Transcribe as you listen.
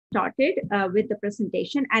started with the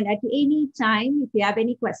presentation. And at any time, if you have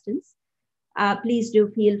any questions, please do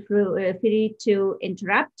feel free to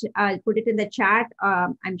interrupt. I'll put it in the chat.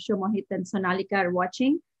 I'm sure Mohit and Sonalika are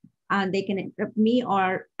watching. They can interrupt me,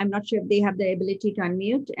 or I'm not sure if they have the ability to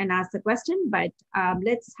unmute and ask the question, but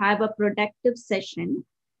let's have a productive session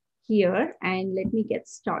here, and let me get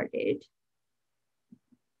started.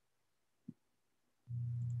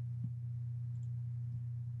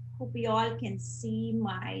 Hope you all can see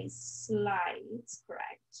my slides,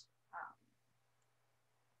 correct?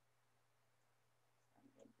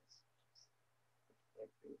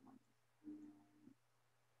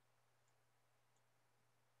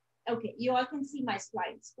 Okay, you all can see my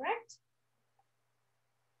slides, correct?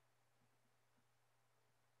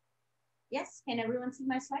 Yes, can everyone see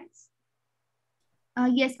my slides?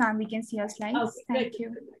 Yes, ma'am, we can see your slides. Okay, Thank you.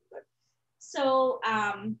 Good. So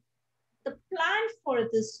the plan for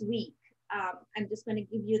this week, I'm just going to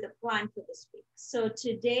give you the plan for this week. So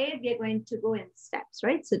today we are going to go in steps,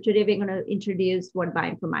 right? So today we're going to introduce what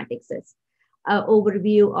bioinformatics is,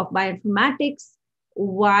 overview of bioinformatics,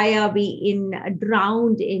 why are we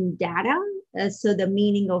drowned in data? So the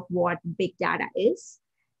meaning of what big data is.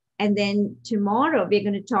 And then tomorrow we're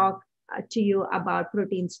going to talk to you about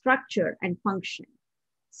protein structure and function.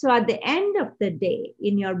 So at the end of the day,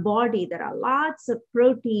 in your body, there are lots of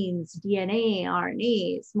proteins, DNA,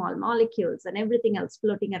 RNA, small molecules, and everything else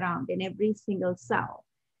floating around in every single cell.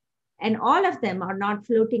 And all of them are not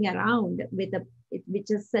floating around with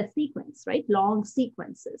just a sequence, right? Long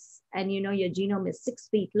sequences. And you know, your genome is 6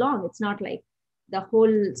 feet long. It's not like the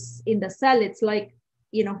holes in the cell. It's like,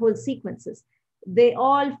 you know, whole sequences. They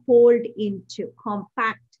all fold into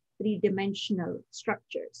compact 3-dimensional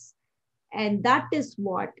structures. And that is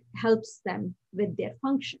what helps them with their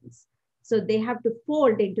functions. So they have to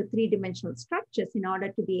fold into 3-dimensional structures in order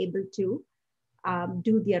to be able to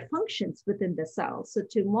do their functions within the cell. So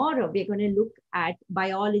tomorrow we're going to look at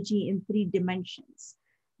biology in 3 dimensions.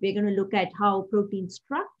 We're going to look at how protein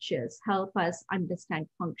structures help us understand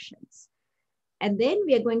functions. And then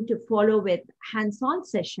we are going to follow with hands-on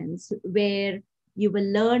sessions where you will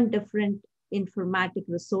learn different informatic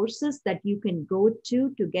resources that you can go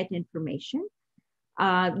to get information.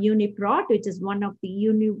 UniProt, which is one of the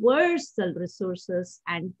universal resources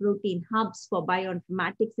and protein hubs for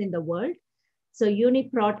bioinformatics in the world. So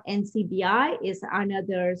UniProt NCBI is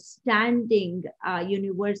another standing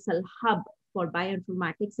universal hub for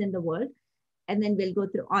bioinformatics in the world. And then we'll go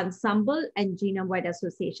through Ensemble and genome-wide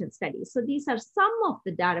association studies. So these are some of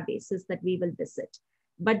the databases that we will visit.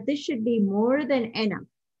 But this should be more than enough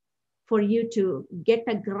for you to get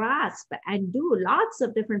a grasp and do lots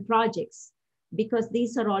of different projects, because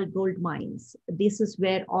these are all gold mines. This is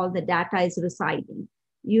where all the data is residing.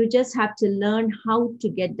 You just have to learn how to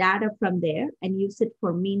get data from there and use it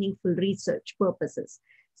for meaningful research purposes.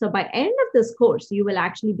 So by end of this course, you will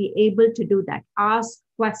actually be able to do that. Ask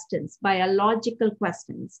questions, biological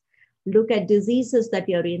questions, look at diseases that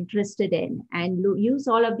you're interested in, and use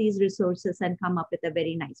all of these resources and come up with a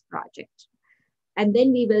very nice project. And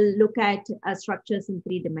then we will look at structures in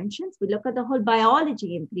 3 dimensions. We look at the whole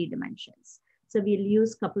biology in 3 dimensions. So we'll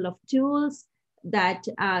use a couple of tools that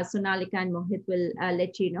Sonalika and Mohit will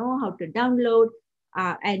let you know how to download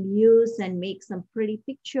and use and make some pretty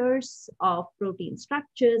pictures of protein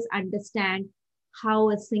structures, understand how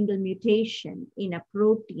a single mutation in a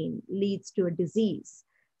protein leads to a disease.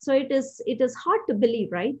 So it is hard to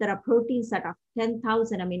believe, right? There are proteins that have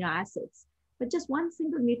 10,000 amino acids, but just one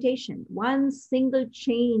single mutation, one single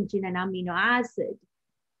change in an amino acid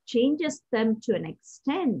changes them to an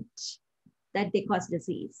extent that they cause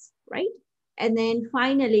disease, right? And then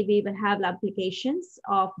finally, we will have applications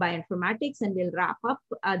of bioinformatics, and we'll wrap up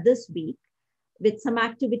this week with some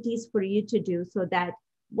activities for you to do so that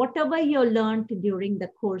whatever you learned during the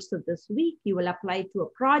course of this week, you will apply to a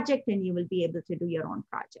project and you will be able to do your own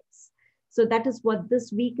projects. So that is what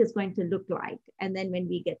this week is going to look like. And then when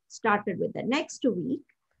we get started with the next week,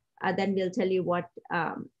 then we'll tell you what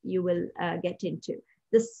you will get into.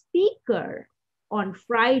 The speaker on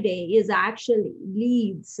Friday is actually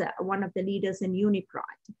one of the leaders in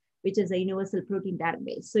UniProt, which is a universal protein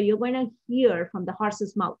database. So you're going to hear from the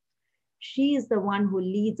horse's mouth. She is the one who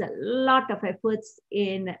leads a lot of efforts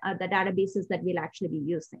in the databases that we'll actually be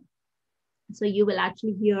using. So you will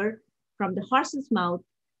actually hear from the horse's mouth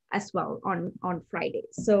as well on Friday.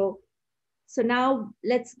 So now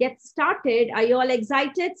let's get started. Are you all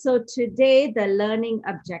excited? So today the learning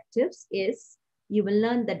objectives is you will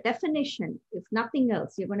learn the definition. If nothing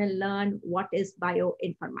else, you're going to learn what is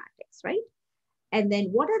bioinformatics, right? And then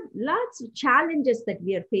what are lots of challenges that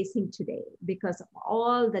we are facing today because of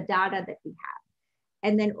all the data that we have.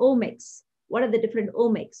 And then omics. What are the different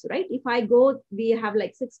omics, right? If I go, we have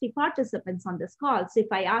like 60 participants on this call. So if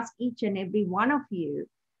I ask each and every one of you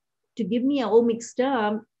to give me an omics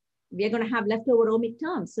term, we're going to have leftover omic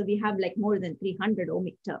terms. So we have like more than 300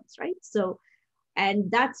 omic terms, right? So,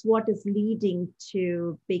 and that's what is leading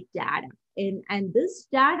to big data. And this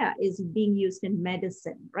data is being used in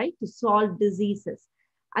medicine, right? To solve diseases.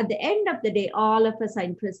 At the end of the day, all of us are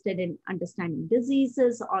interested in understanding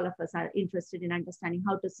diseases. All of us are interested in understanding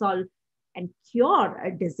how to solve and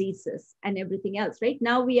cure diseases and everything else, right?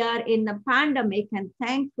 Now we are in a pandemic, and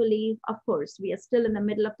thankfully, of course, we are still in the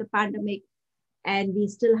middle of the pandemic, and we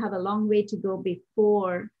still have a long way to go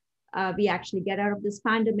before we actually get out of this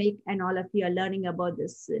pandemic. And all of you are learning about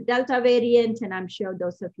this Delta variant, and I'm sure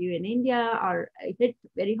those of you in India are hit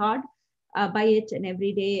very hard by it. And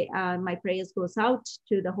every day, my prayers goes out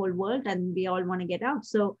to the whole world, and we all want to get out.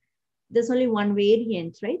 So there's only one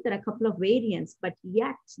variant, right? There are a couple of variants, but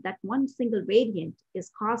yet that one single variant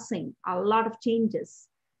is causing a lot of changes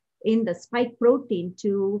in the spike protein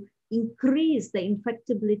to increase the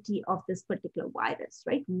infectability of this particular virus,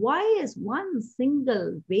 right? Why is one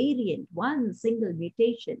single variant, one single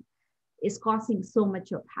mutation is causing so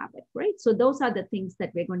much of havoc, right? So those are the things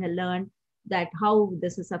that we're going to learn, that how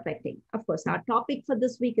this is affecting. Of course, our topic for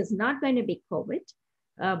this week is not going to be COVID,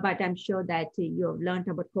 but I'm sure that you have learned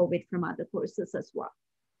about COVID from other courses as well.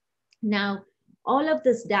 Now, all of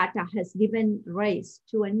this data has given rise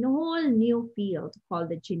to a whole new field called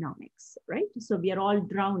the genomics, right? So we are all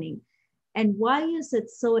drowning. And why is it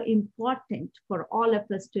so important for all of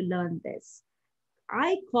us to learn this?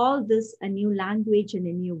 I call this a new language and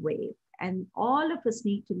a new wave. And all of us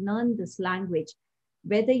need to learn this language.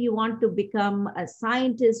 Whether you want to become a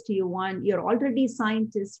scientist, you're already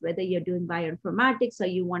scientists, whether you're doing bioinformatics or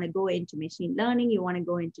you want to go into machine learning, you want to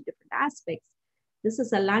go into different aspects. This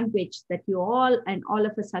is a language that you all and all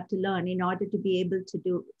of us have to learn in order to be able to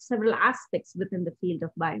do several aspects within the field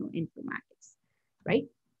of bioinformatics, right?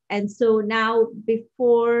 And so now,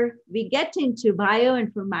 before we get into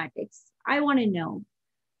bioinformatics, I want to know,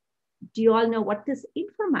 do you all know what is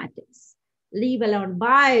informatics? Leave alone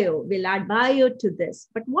bio, we'll add bio to this.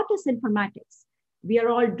 But what is informatics? We are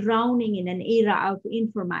all drowning in an era of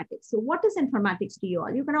informatics. So what is informatics to you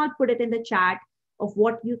all? You can all put it in the chat of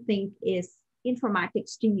what you think is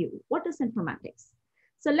informatics to you. What is informatics?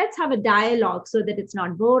 So let's have a dialogue so that it's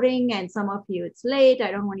not boring, and some of you, it's late,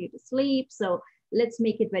 I don't want you to sleep. So let's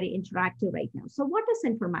make it very interactive right now. So what is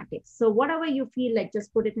informatics? So whatever you feel like,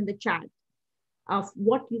 just put it in the chat of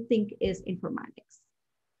what you think is informatics.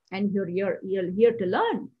 And you're here to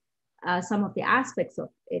learn some of the aspects of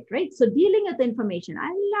it, right? So dealing with information,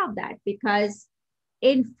 I love that, because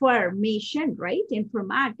information, right?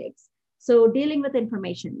 Informatics. So dealing with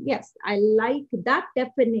information, yes, I like that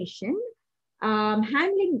definition.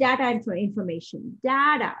 Handling data and information.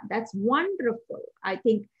 Data, that's wonderful. I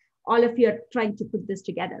think all of you are trying to put this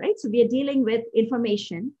together, right? So we are dealing with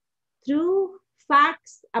information through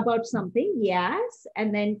facts about something, yes,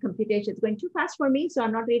 and then computation is going too fast for me, so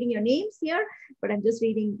I'm not reading your names here, but I'm just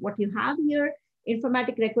reading what you have here.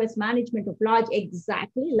 Informatic request management of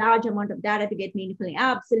large amount of data to get meaningfully,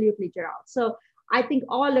 absolutely, Gerald. So I think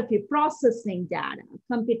all of you, processing data,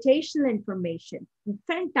 computational information,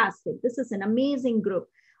 fantastic. This is an amazing group.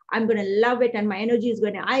 I'm going to love it. And my energy is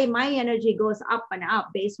going to, my energy goes up and up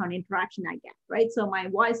based on interaction I get, right? So my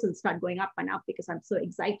voice will start going up and up because I'm so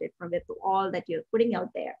excited from it, all that you're putting out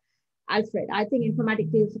there. Alfred, I think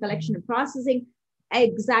informatic fields collection and processing.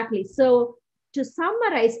 Exactly. So to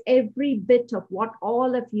summarize every bit of what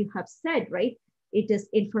all of you have said, right? It is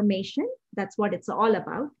information. That's what it's all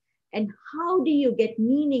about. And how do you get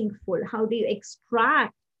meaningful? How do you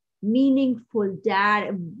extract meaningful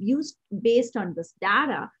data used based on this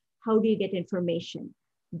data? How do you get information?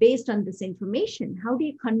 Based on this information, how do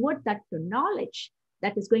you convert that to knowledge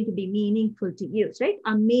that is going to be meaningful to use, right?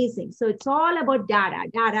 Amazing. So it's all about data,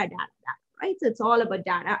 right? So it's all about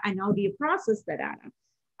data, and how do you process the data?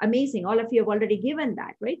 Amazing. All of you have already given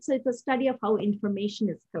that, right? So it's a study of how information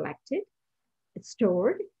is collected, it's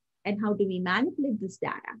stored, and how do we manipulate this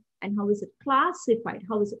data? And how is it classified?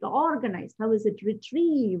 How is it organized? How is it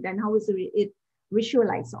retrieved? And how is it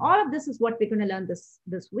visualized? So all of this is what we're going to learn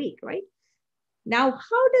this week, right? Now,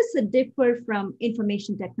 how does it differ from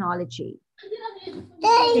information technology?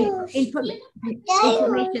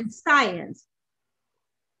 Information science.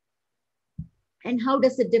 And how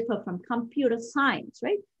does it differ from computer science,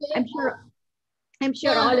 right? I'm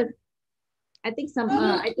sure all of, I think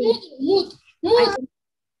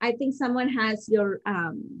someone has your,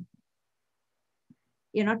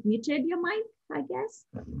 you're not muted your mic, I guess.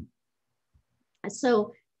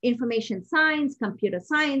 So information science, computer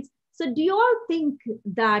science. So do you all think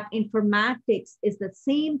that informatics is the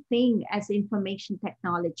same thing as information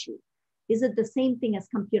technology? Is it the same thing as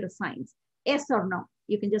computer science? Yes or no?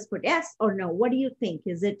 You can just put yes or no. What do you think?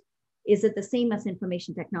 Is it the same as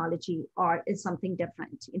information technology, or is something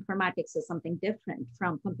different? Informatics is something different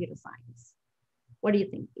from computer science. What do you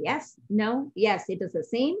think? Yes, no, yes, it is the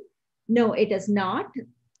same. No, it is not.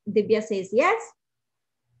 Divya says yes.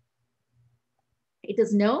 It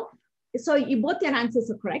is no. So both your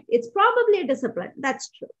answers are correct. It's probably a discipline. That's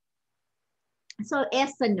true. So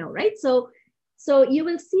yes and no, right? So you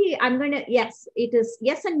will see, I'm going to, yes, it is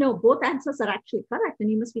yes and no. Both answers are actually correct.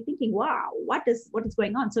 And you must be thinking, wow, what is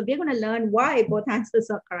going on? So we're going to learn why both answers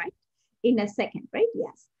are correct in a second, right?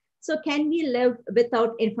 Yes. So can we live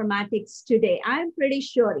without informatics today? I'm pretty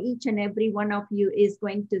sure each and every one of you is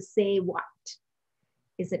going to say what?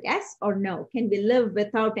 Is it yes or no? Can we live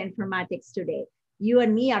without informatics today? You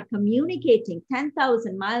and me are communicating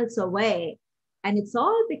 10,000 miles away, and it's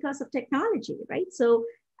all because of technology, right? So,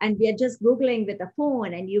 and we are just Googling with a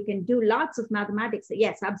phone, and you can do lots of mathematics.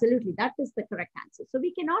 Yes, absolutely. That is the correct answer. So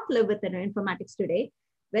we cannot live without informatics today.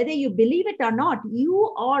 Whether you believe it or not,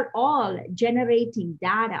 you are all generating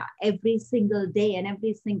data every single day and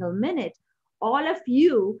every single minute. All of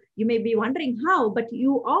you may be wondering how, but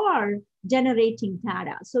you are generating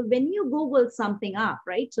data. So when you Google something up,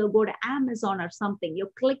 right? So go to Amazon or something,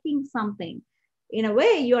 you're clicking something. In a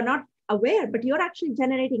way, you're not aware, but you're actually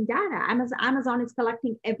generating data. Amazon is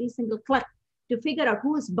collecting every single click to figure out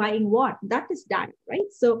who is buying what. That is data,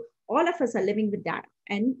 right? So all of us are living with data,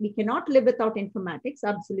 and we cannot live without informatics.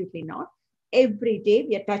 Absolutely not. Every day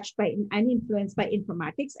we are touched by and influenced by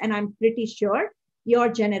informatics. And I'm pretty sure your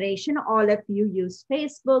generation, all of you use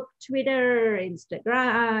Facebook, Twitter,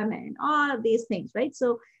 Instagram, and all of these things, right?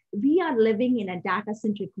 So we are living in a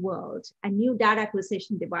data-centric world, and new data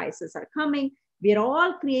acquisition devices are coming. We're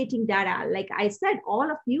all creating data. Like I said, all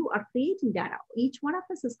of you are creating data. Each one of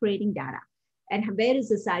us is creating data. And where is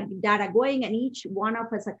this data going? And each one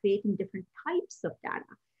of us are creating different types of data.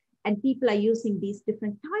 And people are using these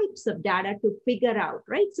different types of data to figure out,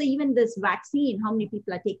 right? So even this vaccine, how many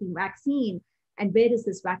people are taking vaccine? And where is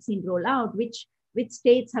this vaccine rollout? Which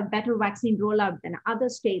states have better vaccine rollout than other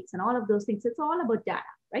states, and all of those things? It's all about data,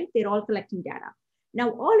 right? They're all collecting data.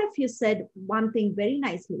 Now, all of you said one thing very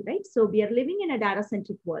nicely, right? So we are living in a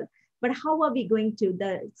data-centric world, but how are we going to?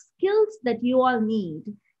 The skills that you all need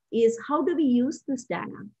is how do we use this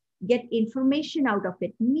data, get information out of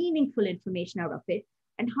it, meaningful information out of it,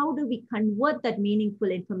 and how do we convert that meaningful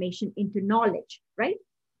information into knowledge, right?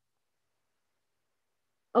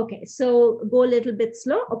 Okay, so go a little bit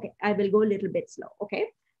slow. Okay, I will go a little bit slow, okay?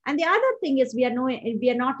 And the other thing is we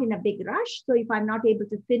are not in a big rush. So if I'm not able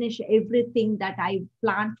to finish everything that I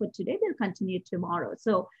planned for today, we'll continue tomorrow.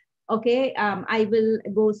 So, okay, I will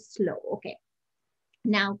go slow, okay?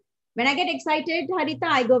 Now, when I get excited, Harita,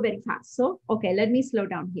 I go very fast. So, okay, let me slow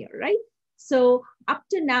down here, right? So up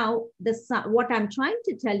to now, what I'm trying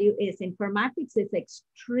to tell you is informatics is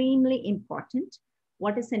extremely important.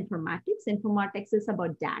 What is informatics? Informatics is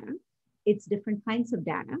about data. It's different kinds of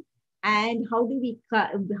data. And how do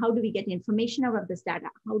we get information out of this data?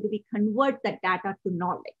 How do we convert that data to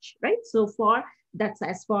knowledge, right? So that's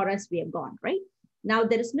as far as we have gone, right? Now,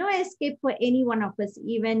 there is no escape for any one of us.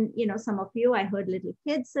 Even, some of you, I heard little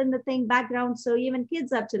kids in the thing background. So even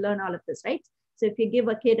kids have to learn all of this, right? So if you give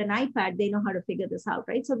a kid an iPad, they know how to figure this out,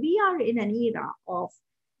 right? So we are in an era of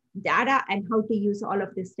data and how to use all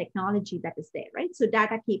of this technology that is there, right? So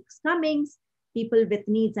data keeps coming, people with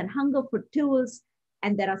needs and hunger for tools,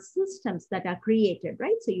 and there are systems that are created,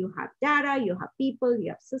 right? So you have data, you have people, you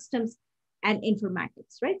have systems, and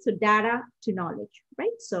informatics, right? So data to knowledge, right?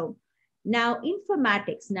 So now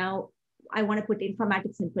informatics, now I want to put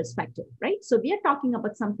informatics in perspective, right? So we are talking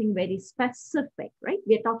about something very specific, right?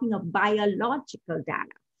 We are talking of biological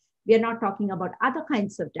data. We are not talking about other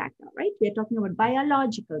kinds of data, right? We are talking about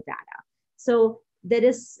biological data. So there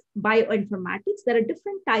is bioinformatics. There are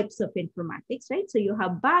different types of informatics, right? So you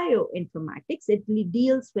have bioinformatics. It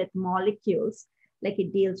deals with molecules, like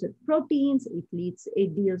it deals with proteins,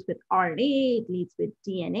 it deals with RNA, it deals with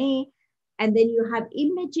DNA. And then you have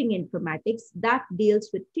imaging informatics that deals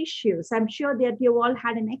with tissues. I'm sure that you all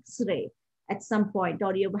had an X-ray at some point,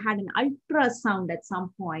 or you've had an ultrasound at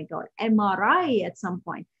some point, or MRI at some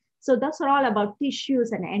point. So those are all about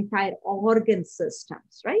tissues and entire organ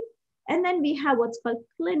systems, right? And then we have what's called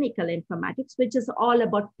clinical informatics, which is all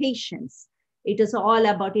about patients. It is all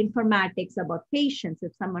about informatics about patients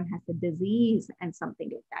if someone has a disease and something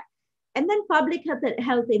like that. And then public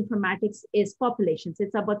health informatics is populations.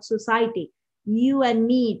 It's about society. you and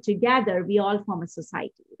me together, we all form a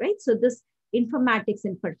society, right? So this informatics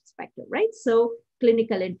in perspective, right? So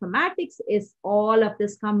clinical informatics is all of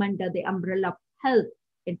this come under the umbrella of health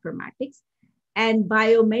informatics. And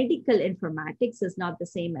biomedical informatics is not the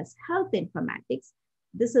same as health informatics.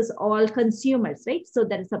 This is all consumers, right? So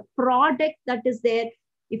there is a product that is there.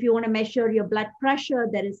 If you want to measure your blood pressure,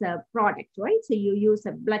 there is a product, right? So you use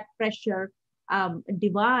a blood pressure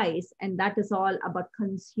device, and that is all about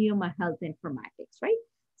consumer health informatics, right?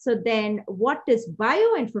 So then what is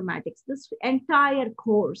bioinformatics? This entire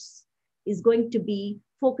course is going to be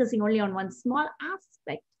focusing only on one small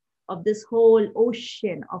aspect of this whole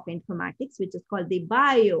ocean of informatics, which is called the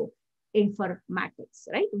bioinformatics,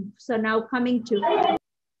 right? So now coming to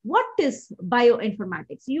what is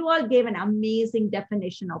bioinformatics? You all gave an amazing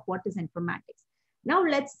definition of what is informatics. Now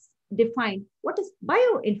let's define what is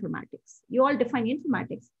bioinformatics. You all define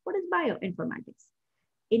informatics. What is bioinformatics?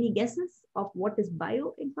 Any guesses of what is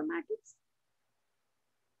bioinformatics?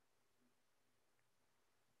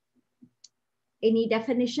 Any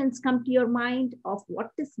definitions come to your mind of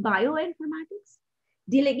what is bioinformatics?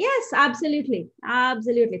 Yes, absolutely.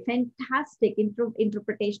 Absolutely. Fantastic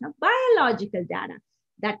interpretation of biological data.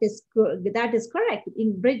 That is correct.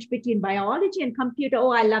 In bridge between biology and computer.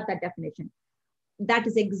 Oh, I love that definition. That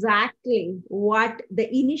is exactly what the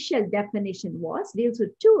initial definition was. Deals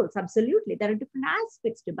with tools. Absolutely. There are different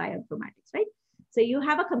aspects to bioinformatics, right? So you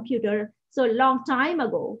have a computer. So a long time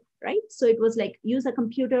ago, right? So it was like use a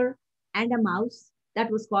computer and a mouse.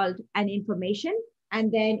 That was called an information.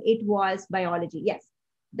 And then it was biology. Yes.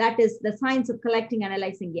 That is the science of collecting,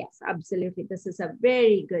 analyzing. Yes, absolutely. This is a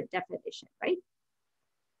very good definition, right?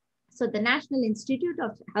 So the National Institute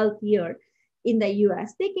of Health here in the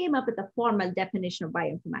US, they came up with a formal definition of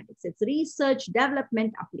bioinformatics. It's research,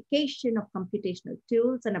 development, application of computational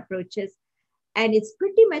tools and approaches. And it's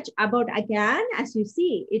pretty much about, again, as you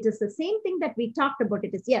see, it is the same thing that we talked about.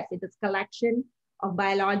 It is, yes, it is collection of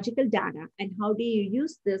biological data. And how do you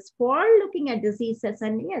use this for looking at diseases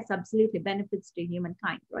and, yes, absolutely benefits to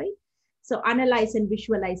humankind, right? So analyze and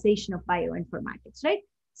visualization of bioinformatics, right?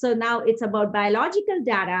 So now it's about biological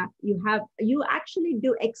data. You actually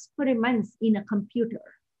do experiments in a computer,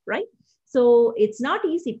 right? So it's not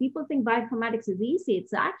easy. People think bioinformatics is easy.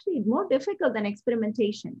 It's actually more difficult than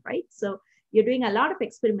experimentation, right? So you're doing a lot of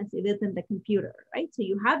experiments within the computer, right? So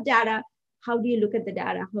you have data. How do you look at the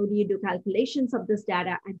data? How do you do calculations of this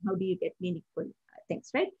data? And how do you get meaningful things,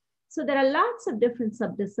 right? So there are lots of different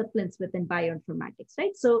subdisciplines within bioinformatics,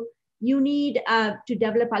 right? So you need to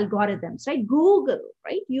develop algorithms, right? Google,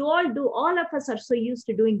 right? All of us are so used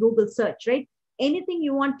to doing Google search, right? Anything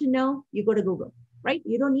you want to know, you go to Google, right?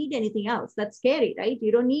 You don't need anything else. That's scary, right?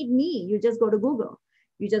 You don't need me. You just go to Google.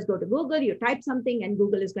 You just go to Google, you type something and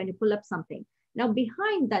Google is going to pull up something. Now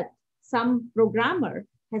behind that, some programmer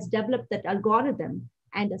has developed that algorithm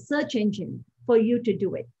and a search engine for you to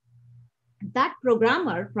do it. That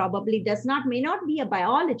programmer probably may not be a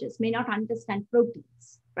biologist, may not understand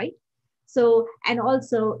proteins, right? So, and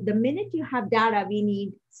also the minute you have data, we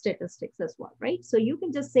need statistics as well, right? So you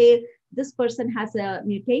can just say this person has a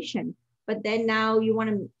mutation, but then now you want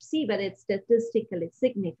to see whether it's statistically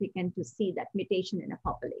significant to see that mutation in a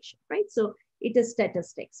population, right? So it is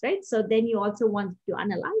statistics, right? So then you also want to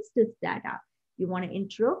analyze this data. You want to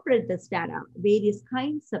interpret this data, various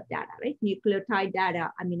kinds of data, right? Nucleotide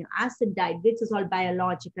data, amino acid data, which is all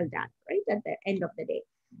biological data, right? At the end of the day.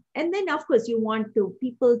 And then of course you want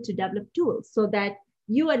people to develop tools so that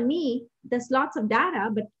you and me, there's lots of data,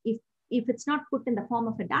 but if it's not put in the form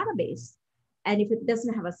of a database, and if it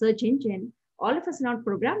doesn't have a search engine, all of us are not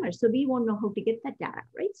programmers, so we won't know how to get that data,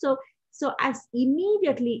 right? So as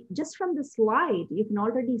immediately, just from the slide, you can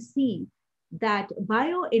already see that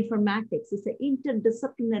bioinformatics is an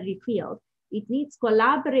interdisciplinary field. It needs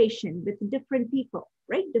collaboration with different people,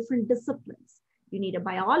 right? Different disciplines. You need a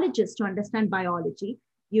biologist to understand biology.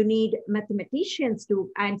 You need mathematicians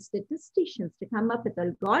and statisticians to come up with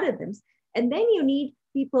algorithms. And then you need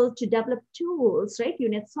people to develop tools, right? You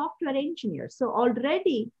need software engineers. So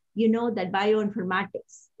already you know that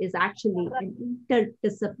bioinformatics is actually an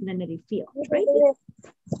interdisciplinary field, right?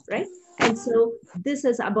 Right? And so this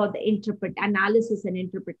is about the analysis and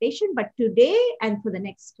interpretation. But today and for the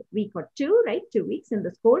next week or two, right? 2 weeks in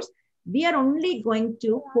this course, we are only going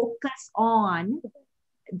to focus on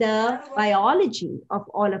the biology of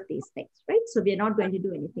all of these things, right? So we're not going to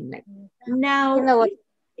do anything like that. Now,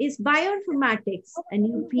 is bioinformatics a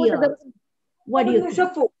new field? What do you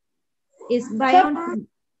think? Is bioinformatics?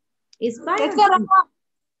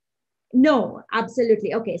 No,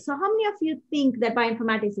 absolutely. Okay, so how many of you think that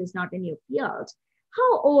bioinformatics is not a new field?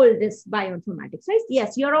 How old is bioinformatics? Right?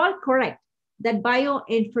 Yes, you're all correct. that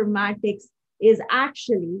bioinformatics is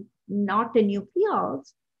actually not a new field.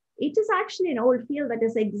 It is actually an old field that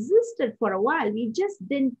has existed for a while. We just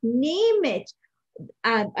didn't name it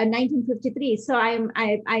 1953. So I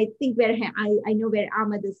think I know where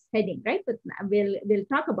Ahmed is heading, right? But we'll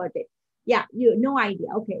talk about it. Yeah, no idea.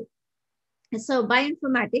 Okay. So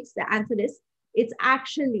bioinformatics, the answer is it's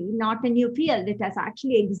actually not a new field. It has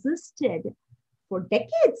actually existed for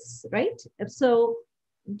decades, right? So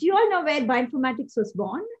do you all know where bioinformatics was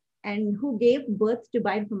born and who gave birth to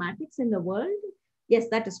bioinformatics in the world? Yes,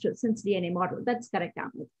 that is true, since DNA model. That's correct,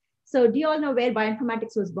 Ahmed. So do you all know where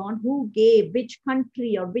bioinformatics was born? Who gave, which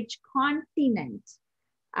country or which continent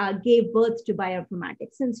gave birth to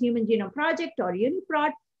bioinformatics? Since Human Genome Project or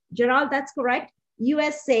UniProt, Gerald, that's correct.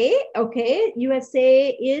 USA, okay, USA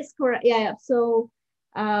is correct. Yeah, so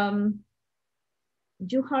Juhar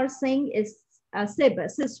Singh is SIB,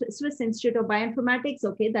 Swiss Institute of Bioinformatics.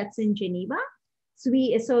 Okay, that's in Geneva. So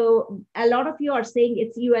a lot of you are saying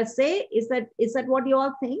it's USA. Is that what you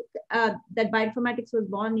all think? That bioinformatics was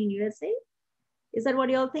born in USA? Is that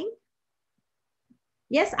what you all think?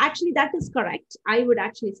 Yes, actually that is correct. I would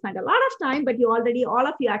actually spend a lot of time, but all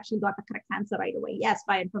of you actually got the correct answer right away. Yes,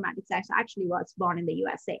 bioinformatics actually was born in the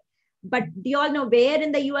USA. But do you all know where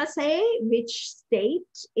in the USA, which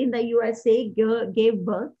state in the USA gave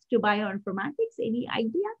birth to bioinformatics? Any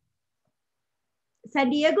idea? San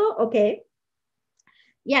Diego? Okay.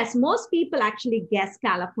 Yes, most people actually guess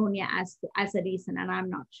California as a reason, and I'm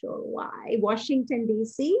not sure why. Washington,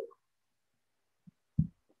 D.C.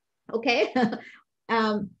 Okay.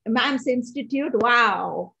 MAMS Institute.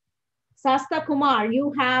 Wow. Sasta Kumar,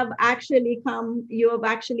 you have actually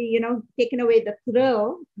taken away the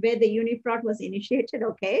thrill where the UniProt was initiated.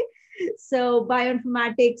 Okay. So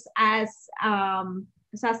bioinformatics, as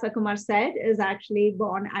Sasta Kumar said, is actually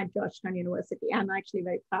born at Georgetown University. I'm actually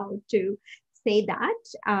very proud to say that.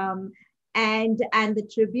 And the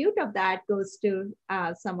tribute of that goes to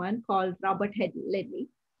someone called Robert Ledley.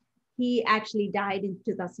 He actually died in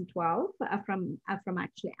 2012 from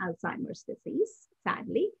actually Alzheimer's disease,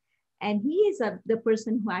 sadly. And he is the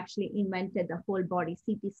person who actually invented the whole body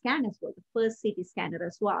CT scan as well, the first CT scanner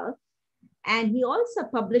as well. And he also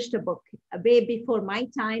published a book way before my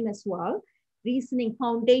time as well, Reasoning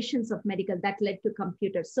Foundations of Medical, that led to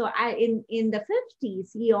computers. So in the 50s,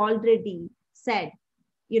 he already said,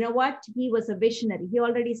 you know what? He was a visionary. He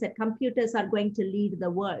already said computers are going to lead the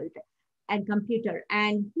world and computer.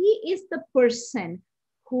 And he is the person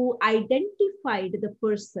who identified the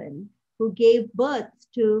person who gave birth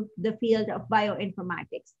to the field of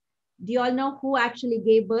bioinformatics. Do you all know who actually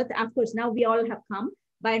gave birth? Of course, now we all have come.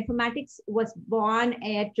 Bioinformatics was born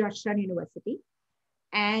at Georgetown University.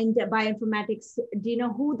 And bioinformatics, do you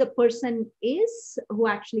know who the person is who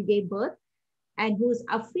actually gave birth and who's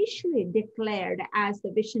officially declared as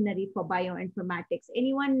the visionary for bioinformatics?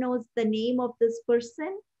 Anyone knows the name of this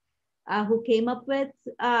person who came up with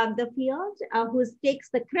the field, who takes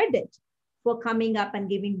the credit for coming up and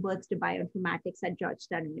giving birth to bioinformatics at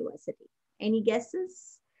Georgetown University? Any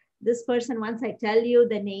guesses? This person, once I tell you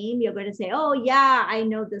the name, you're going to say, oh yeah, I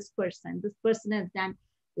know this person. This person has done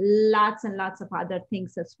lots and lots of other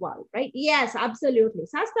things as well, right? Yes, absolutely.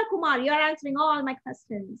 Sasta Kumar, you're answering all my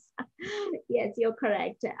questions. Yes, you're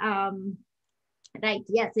correct. Right,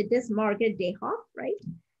 yes, it is Margaret Dayhoff, right?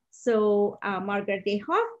 So Margaret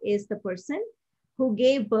Dayhoff is the person who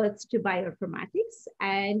gave birth to bioinformatics,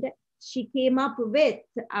 and she came up with,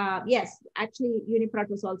 yes, actually UniProt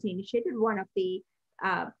was also initiated. One of the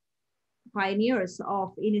pioneers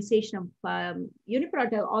of initiation of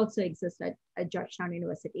UniProt also existed at Georgetown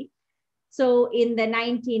University. So in the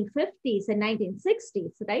 1950s and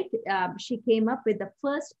 1960s, right, she came up with the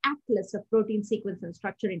first atlas of protein sequence and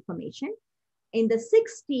structure information. In the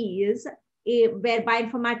 60s, where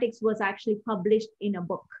bioinformatics was actually published in a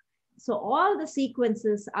book. So all the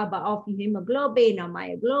sequences of hemoglobin or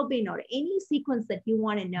myoglobin or any sequence that you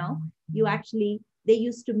want to know, they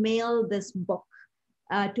used to mail this book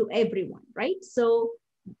to everyone, right? So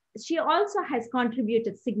she also has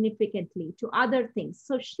contributed significantly to other things.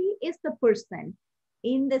 So she is the person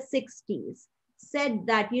in the 60s said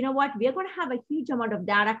that, you know what, we're going to have a huge amount of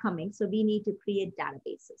data coming, so we need to create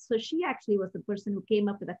databases. So she actually was the person who came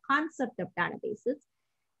up with the concept of databases.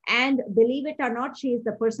 And believe it or not, she is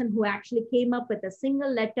the person who actually came up with a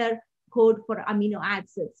single letter code for amino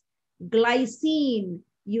acids. Glycine,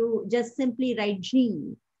 you just simply write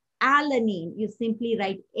G. Alanine, you simply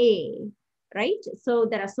write A, right? So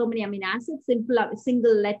there are so many amino acids,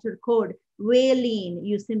 single letter code. Valine,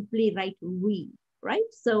 you simply write V, right?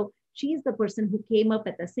 So she is the person who came up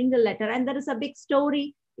with a single letter. And there is a big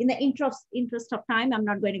story In the interest of time, I'm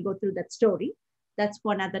not going to go through that story. That's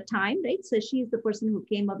for another time, right? So she's the person who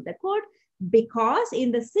came up with the code, because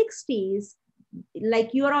in the 60s,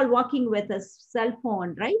 like you're all working with a cell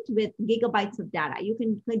phone, right? With gigabytes of data. You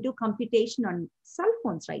can do computation on cell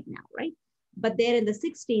phones right now, right? But there in the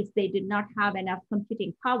 60s, they did not have enough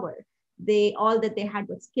computing power. All that they had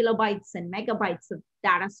was kilobytes and megabytes of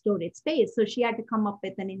data storage space. So she had to come up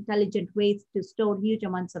with an intelligent ways to store huge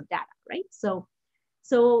amounts of data, right? So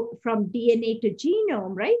from DNA to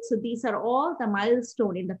genome, right? So these are all the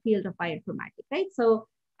milestone in the field of bioinformatics, right? So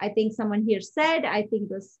I think someone here said, I think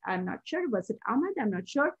was, I'm not sure, was it Ahmed? I'm not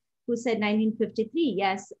sure, who said 1953.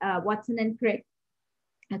 Yes, Watson and Crick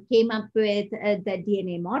came up with the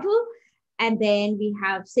DNA model. And then we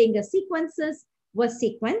have Sanger sequences was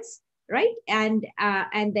sequenced, right? And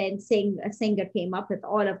then Sanger came up with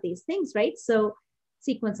all of these things, right? So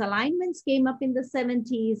sequence alignments came up in the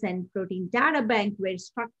 70s, and protein data bank where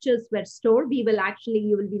structures were stored. You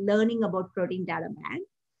will be learning about protein data bank.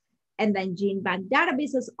 And then gene bank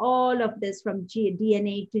databases, all of this from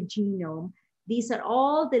DNA to genome. These are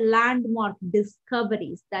all the landmark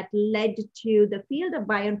discoveries that led to the field of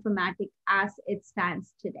bioinformatics as it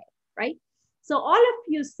stands today, right? So all of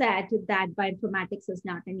you said that bioinformatics is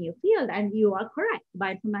not a new field, and you are correct.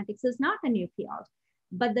 Bioinformatics is not a new field,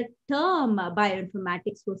 but the term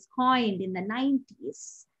bioinformatics was coined in the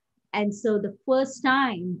 90s. And so the first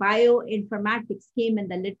time bioinformatics came in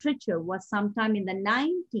the literature was sometime in the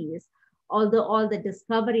 90s, although all the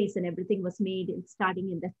discoveries and everything was made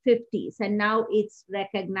starting in the 50s. And now it's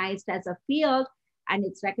recognized as a field, and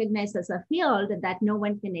it's recognized as a field that no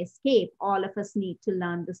one can escape. All of us need to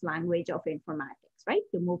learn this language of informatics, right,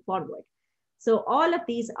 to move forward. So all of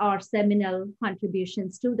these are seminal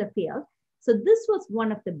contributions to the field. So this was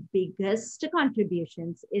one of the biggest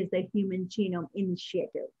contributions, is the Human Genome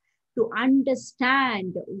Initiative, to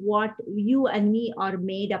understand what you and me are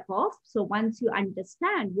made up of. So once you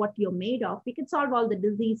understand what you're made of, we can solve all the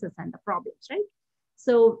diseases and the problems, right?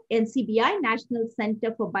 So NCBI, National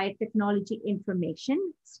Center for Biotechnology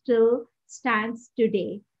Information, still stands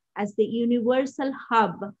today as the universal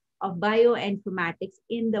hub of bioinformatics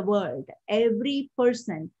in the world. Every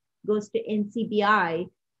person goes to NCBI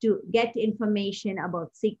to get information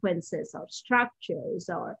about sequences or structures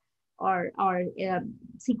or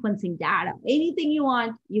sequencing data. Anything you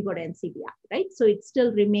want, you go to NCBI, right? So it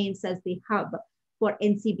still remains as the hub for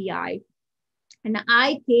NCBI. And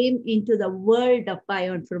I came into the world of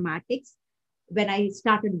bioinformatics when I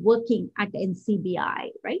started working at NCBI,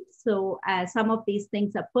 right? So some of these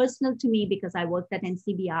things are personal to me because I worked at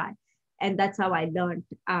NCBI, and that's how I learned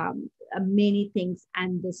many things.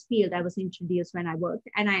 And this field I was introduced when I worked,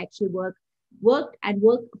 and I actually worked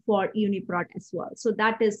for Uniprot as well. So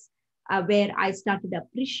that is where I started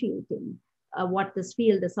appreciating what this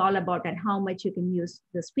field is all about and how much you can use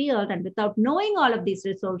this field. And without knowing all of these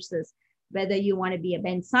resources, whether you want to be a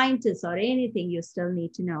bench scientist or anything, you still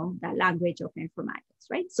need to know the language of informatics,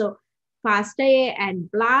 right? So FASTA and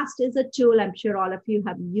BLAST is a tool. I'm sure all of you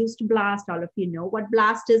have used BLAST. All of you know what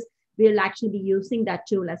BLAST is. We'll actually be using that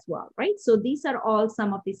tool as well, right? So these are all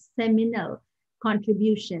some of the seminal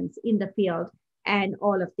contributions in the field, and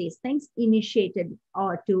all of these things initiated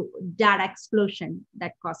to data explosion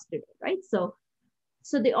that caused today, right? So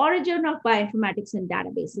the origin of bioinformatics and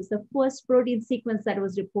databases, the first protein sequence that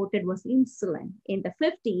was reported was insulin in the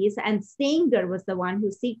 50s, and Sanger was the one who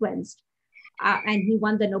sequenced, and he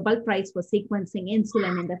won the Nobel Prize for sequencing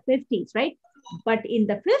insulin in the 50s, right? But in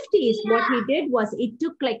the 50s, what he did was it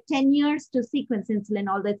took like 10 years to sequence insulin,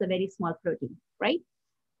 although it's a very small protein, right?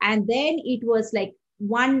 And then it was like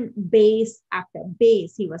one base after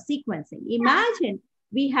base he was sequencing. Imagine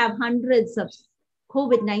we have hundreds of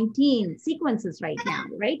COVID-19 sequences right now,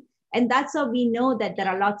 right? And that's how we know that there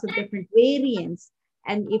are lots of different variants.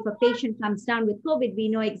 And if a patient comes down with COVID, we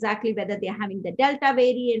know exactly whether they're having the Delta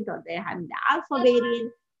variant or they're having the Alpha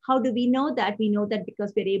variant. How do we know that? We know that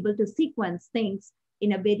because we're able to sequence things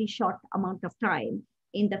in a very short amount of time.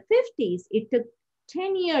 In the 50s, it took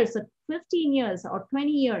 10 years or 15 years or 20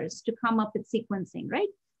 years to come up with sequencing, right?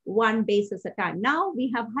 One base at a time. Now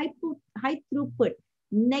we have high throughput,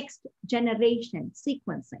 next generation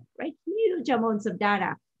sequencing, right? Huge amounts of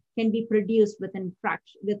data can be produced within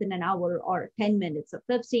an hour or 10 minutes or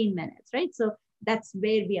 15 minutes, right? So that's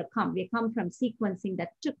where we have come. We come from sequencing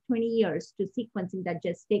that took 20 years to sequencing that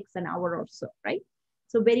just takes an hour or so, right?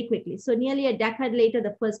 So very quickly. So nearly a decade later,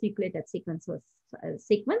 the first nucleotide sequence was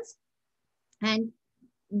sequenced. And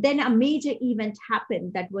then a major event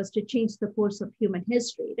happened that was to change the course of human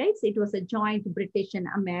history, right? So it was a joint British and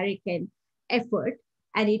American effort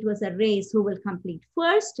And it was a race who will complete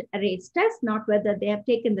first, a race test, not whether they have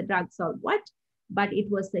taken the drugs or what, but it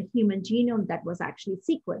was the human genome that was actually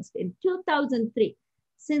sequenced in 2003.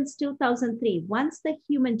 Since 2003, once the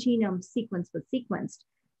human genome sequence was sequenced,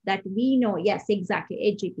 that we know, yes,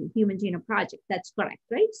 exactly, HGP, Human Genome Project, that's correct,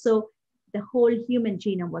 right? So the whole human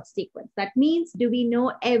genome was sequenced. That means, do we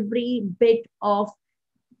know every bit of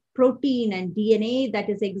protein and DNA that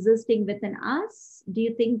is existing within us? Do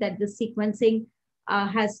you think that the sequencing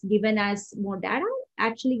has given us more data?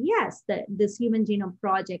 Actually, yes, this Human Genome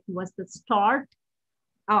Project was the start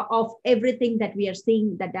of everything that we are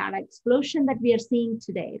seeing, the data explosion that we are seeing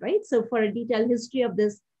today, right? So for a detailed history of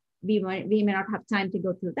this, we may not have time to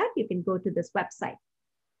go through that. You can go to this website.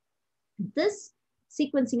 This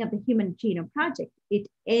sequencing of the Human Genome Project, it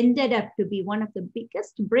ended up to be one of the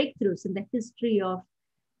biggest breakthroughs in the history of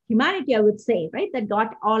humanity, I would say, right? That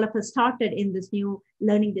got all of us started in this new,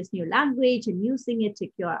 learning this new language and using it to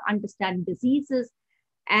cure, understand diseases.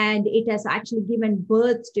 And it has actually given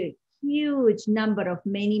birth to a huge number of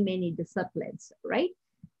many disciplines, right?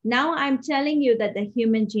 Now I'm telling you that the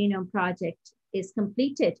Human Genome Project is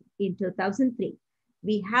completed in 2003.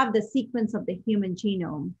 We have the sequence of the human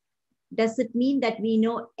genome. Does it mean that we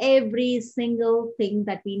know every single thing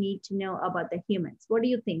that we need to know about the humans? What do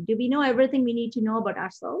you think? Do we know everything we need to know about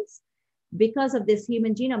ourselves? Because of this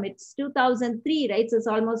human genome, it's 2003, right? So it's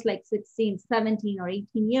almost like 16, 17 or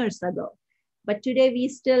 18 years ago. But today we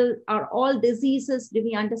still are all diseases. Do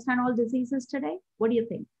we understand all diseases today? What do you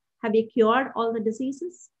think? Have you cured all the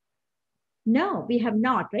diseases? No, we have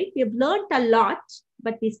not, right? We have learned a lot,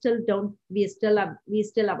 but we still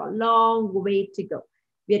have a long way to go.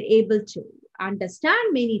 We are able to understand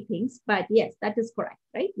many things, but yes, that is correct,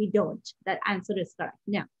 right? We don't. That answer is correct.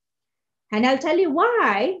 Now, and I'll tell you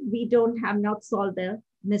why we have not solved the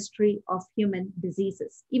mystery of human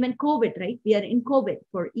diseases. Even COVID, right? We are in COVID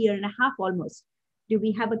for a year and a half almost. Do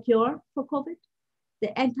we have a cure for COVID?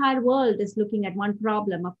 The entire world is looking at one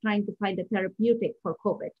problem of trying to find a therapeutic for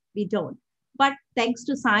COVID. We don't. But thanks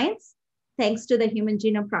to science, thanks to the Human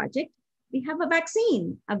Genome Project, we have a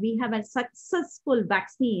vaccine. We have a successful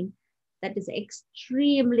vaccine that is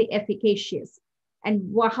extremely efficacious.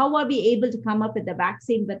 And how are we able to come up with the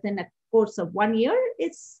vaccine within a course of 1 year?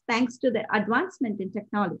 It's thanks to the advancement in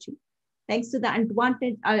technology, thanks to the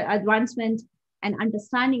advancement and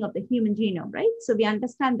understanding of the human genome, right? So we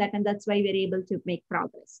understand that, and that's why we're able to make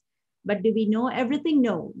progress. But do we know everything?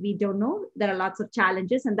 No, we don't know. There are lots of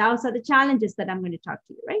challenges, and those are the challenges that I'm going to talk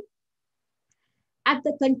to you, right? At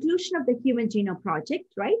the conclusion of the Human Genome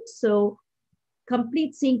Project, right? So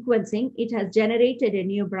complete sequencing, it has generated a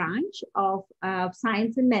new branch of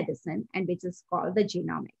science and medicine, and which is called the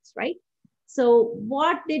genomics, right? So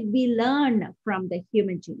what did we learn from the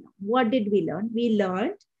human genome? What did we learn? We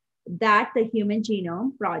learned that the Human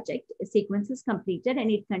Genome Project sequence is completed,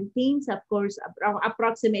 and it contains, of course,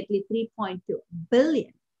 approximately 3.2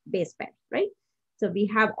 billion base pairs, right? So we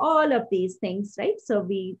have all of these things, right? So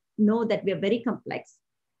we know that we are very complex.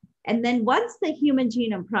 And then once the Human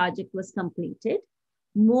Genome Project was completed,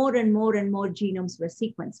 more and more genomes were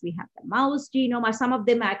sequenced. We have the mouse genome, or some of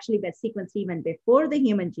them actually were sequenced even before the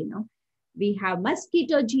human genome. We have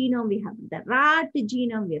mosquito genome, we have the rat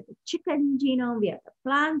genome, we have the chicken genome, we have the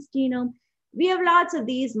plant's genome. We have lots of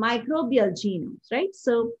these microbial genomes, right?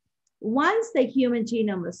 So once the human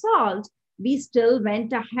genome was solved, we still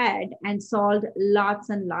went ahead and solved lots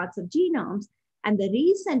and lots of genomes. And the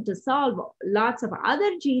reason to solve lots of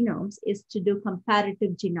other genomes is to do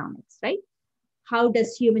comparative genomics, right? How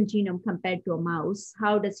does human genome compare to a mouse?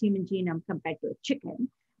 How does human genome compare to a chicken,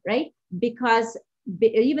 right? Because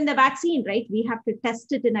even the vaccine, right? We have to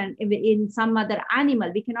test it in some other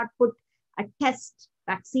animal. We cannot put a test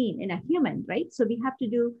vaccine in a human, right? So we have to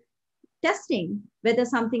do testing whether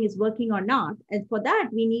something is working or not. And for that,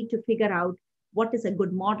 we need to figure out what is a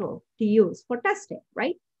good model to use for testing,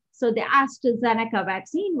 right? So the AstraZeneca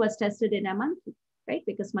vaccine was tested in a monkey, right?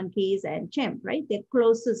 Because monkeys and chimp, right? They're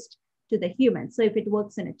closest to the human. So if it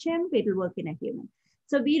works in a chimp, it will work in a human.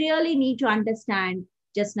 So we really need to understand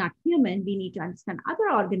just not human, we need to understand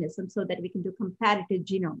other organisms so that we can do comparative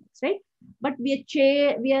genomics, right? But we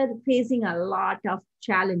are facing a lot of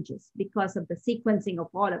challenges because of the sequencing of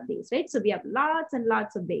all of these, right? So we have lots and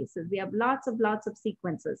lots of bases. We have lots of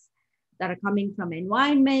sequences that are coming from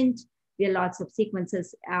environment. We have lots of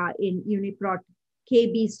sequences in UniProt.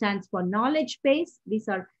 KB stands for knowledge base. These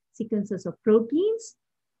are sequences of proteins.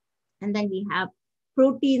 And then we have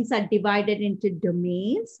proteins are divided into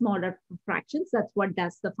domains, smaller fractions. That's what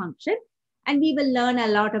does the function. And we will learn a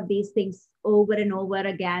lot of these things over and over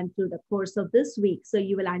again through the course of this week. So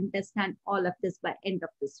you will understand all of this by end of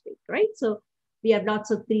this week, right? So We have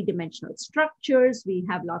lots of three-dimensional structures. We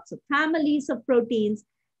have lots of families of proteins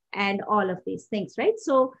and all of these things, right?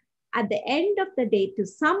 So at the end of the day, to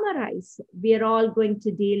summarize, we are all going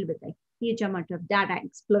to deal with a huge amount of data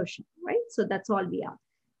explosion, right? So that's all we are.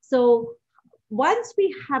 So once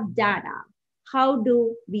we have data, how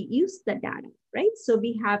do we use the data, right? So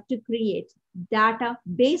we have to create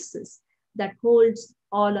databases that holds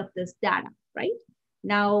all of this data, right?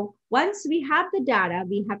 Now, once we have the data,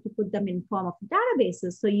 we have to put them in form of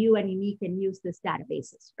databases. So you and me can use this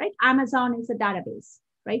databases, right? Amazon is a database,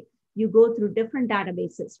 right? You go through different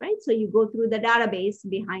databases, right? So you go through the database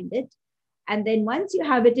behind it. And then once you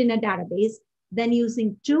have it in a database, then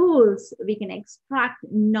using tools, we can extract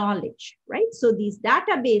knowledge, right? So these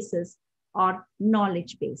databases are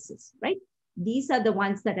knowledge bases, right? These are the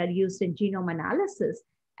ones that are used in genome analysis.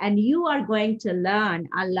 And you are going to learn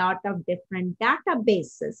a lot of different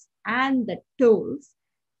databases and the tools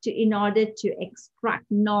in order to extract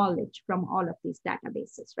knowledge from all of these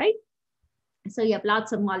databases, right? So you have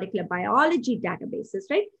lots of molecular biology databases,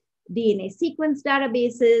 right? DNA sequence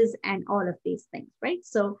databases and all of these things, right?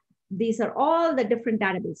 So these are all the different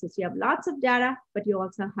databases. You have lots of data, but you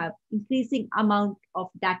also have increasing amount of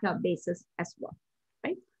databases as well,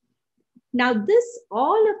 right? Now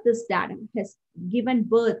all of this data has given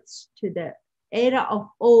birth to the era of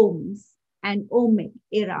omes and omic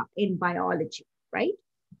era in biology, right?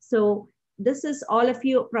 So this is, all of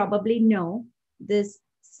you probably know this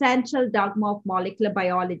central dogma of molecular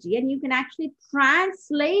biology, and you can actually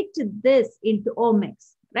translate this into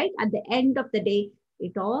omics, right? At the end of the day,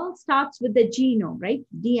 it all starts with the genome, right?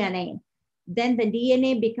 DNA. Then the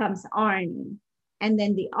DNA becomes RNA, and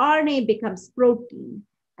then the RNA becomes protein,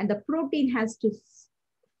 and the protein has to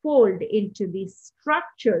fold into these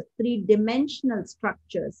structures, three-dimensional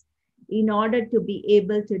structures, in order to be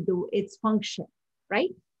able to do its function, right?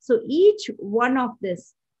 So each one of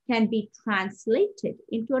this can be translated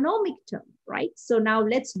into an omic term, right? So now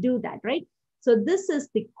let's do that, right? So this is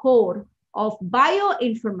the core of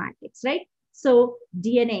bioinformatics, right? So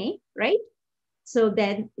DNA, right? So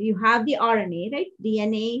then you have the RNA, right?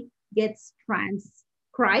 DNA gets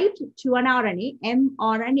transcribed to an RNA,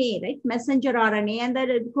 mRNA, right? Messenger RNA, and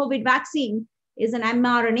the COVID vaccine is an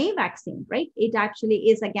mRNA vaccine, right? It actually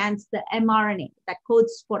is against the mRNA that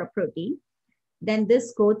codes for a protein. Then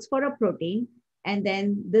this codes for a protein, and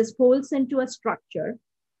then this folds into a structure.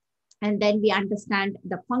 And then we understand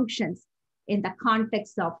the functions in the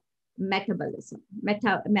context of metabolism,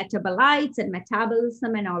 metabolites and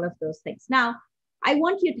metabolism and all of those things. Now, I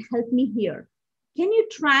want you to help me here. Can you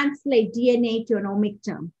translate DNA to an omic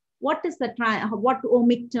term? What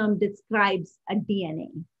omic term describes a DNA?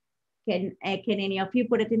 Can any of you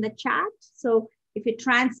put it in the chat? So if you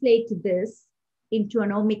translate this into an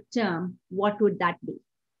omic term, what would that be?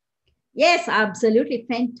 Yes, absolutely.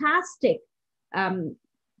 Fantastic,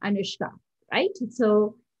 Anushka, right?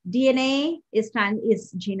 So DNA is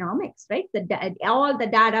genomics, right? All the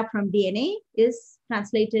data from DNA is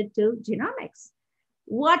translated to genomics.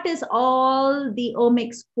 What is all the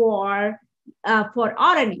omics for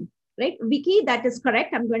RNA, right? Vicky, that is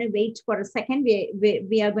correct. I'm going to wait for a second.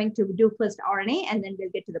 We are going to do first RNA, and then we'll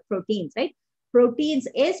get to the proteins, right? Proteins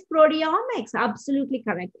is proteomics, absolutely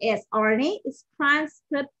correct. Yes, RNA is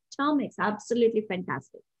transcriptomics, absolutely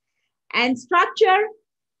fantastic. And structure,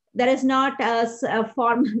 there is not a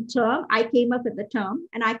formal term. I came up with the term,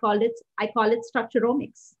 and I call it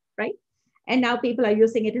structuromics, right? And now people are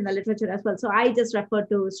using it in the literature as well. So I just refer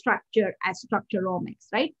to structure as structuromics,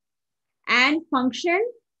 right? And function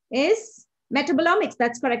is metabolomics.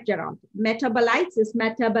 That's correct, Gerald. Metabolites is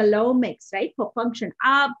metabolomics, right? For function,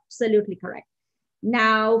 absolutely correct.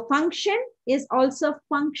 Now, function is also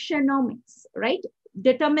functionomics, right?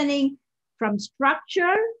 Determining from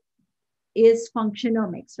structure is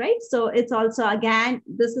functionomics, right? So it's also, again,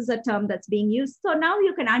 this is a term that's being used. So now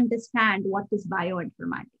you can understand what is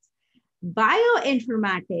bioinformatics.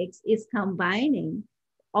 Bioinformatics is combining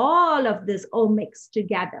all of this omics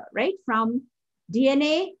together, right? From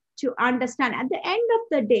DNA to understand. At the end of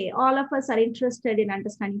the day, all of us are interested in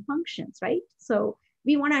understanding functions, right? So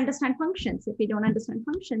we want to understand functions. If we don't understand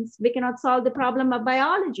functions, we cannot solve the problem of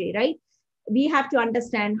biology, right? We have to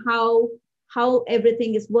understand how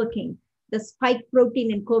everything is working. The spike protein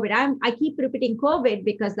in COVID. I keep repeating COVID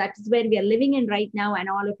because that is where we are living in right now, and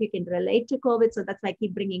all of you can relate to COVID. So that's why I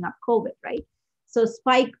keep bringing up COVID, right? So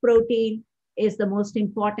spike protein is the most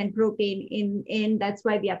important protein in that's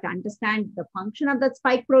why we have to understand the function of that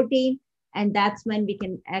spike protein. And that's when we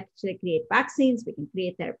can actually create vaccines, we can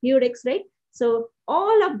create therapeutics, right? So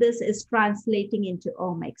all of this is translating into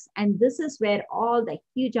omics. And this is where all the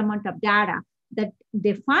huge amount of data that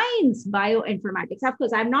defines bioinformatics. Of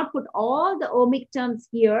course, I've not put all the omic terms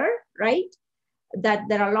here, right? That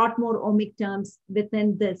there are a lot more omic terms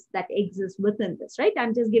within this that exist within this, right?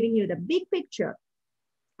 I'm just giving you the big picture,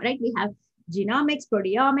 right? We have genomics,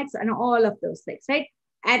 proteomics, and all of those things, right?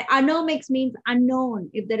 And anomics means unknown.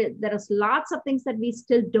 If there is lots of things that we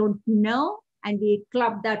still don't know, and we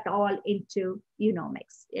club that all into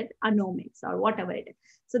genomics, anomics, or whatever it is.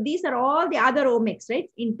 So these are all the other omics, right?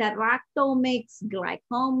 Interactomics,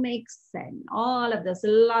 glycomics, and all of those,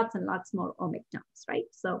 lots and lots more omic terms, right?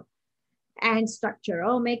 So, and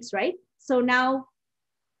structuromics, right? So now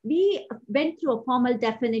we went through a formal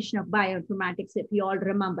definition of bioinformatics, if you all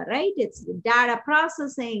remember, right? It's data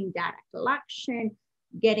processing, data collection,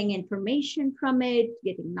 getting information from it,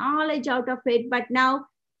 getting knowledge out of it. But now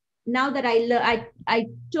that I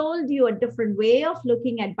told you a different way of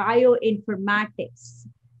looking at bioinformatics,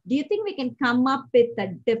 do you think we can come up with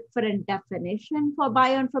a different definition for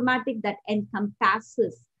bioinformatics that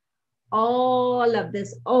encompasses all of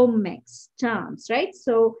this omics terms, right?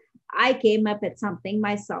 So I came up with something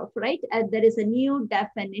myself, right? There is a new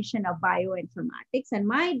definition of bioinformatics, and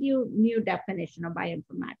my new definition of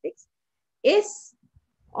bioinformatics is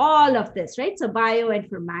all of this, right? So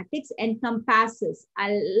bioinformatics encompasses a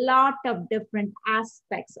lot of different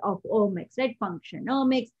aspects of omics, right?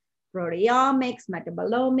 Functionomics, proteomics,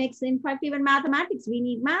 metabolomics, in fact, even mathematics. We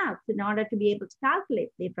need math in order to be able to calculate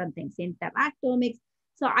different things, interactomics.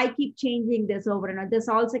 So I keep changing this over and over. This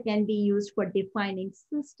also can be used for defining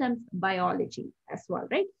systems biology as well,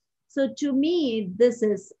 right? So to me, this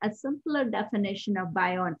is a simpler definition of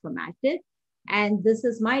bioinformatics. And this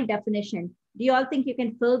is my definition. Do you all think you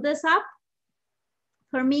can fill this up?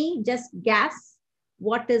 For me, just guess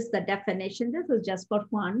what is the definition. This is just for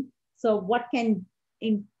fun. So what can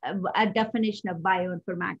a definition of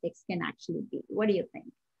bioinformatics can actually be? What do you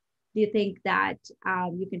think? Do you think that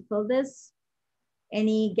you can fill this?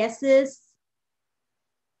 Any guesses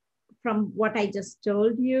from what I just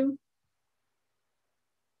told you?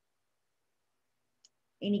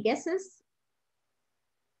 Any guesses?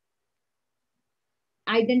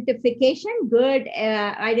 Identification, good.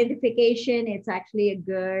 Identification, it's actually a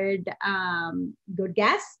good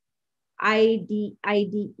guess. IDEN,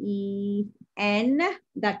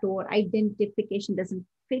 that word identification doesn't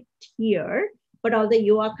fit here, but although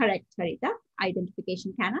you are correct, Harita,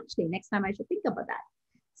 identification can actually, next time I should think about that.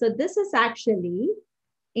 So this is actually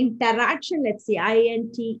interaction. Let's see,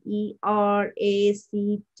 INTERACTION.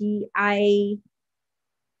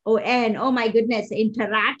 Oh my goodness,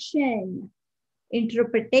 interaction,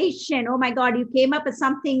 interpretation. Oh my God, you came up with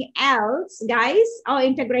something else, guys. Oh,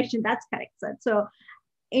 integration, that's correct. So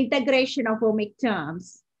integration of omic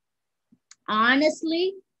terms.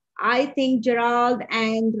 Honestly, I think Gerald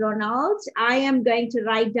and Ronald, I am going to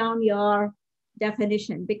write down your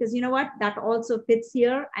definition, because you know what, that also fits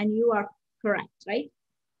here, and you are correct, right?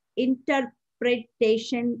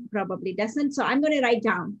 Interpretation probably doesn't. So I'm going to write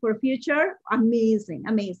down for future. Amazing,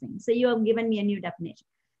 amazing. So you have given me a new definition.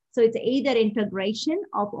 So it's either integration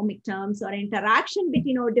of omic terms or interaction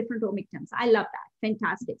between different omic terms. I love that.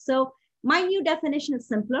 Fantastic. So my new definition is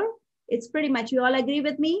simpler. It's pretty much, you all agree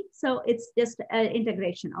with me? So it's just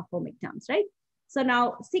integration of omic terms, right? So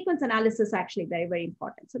now sequence analysis is actually very, very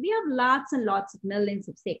important. So we have lots and lots of millions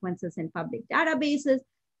of sequences in public databases.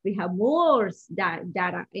 We have more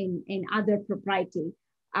data in other proprietary.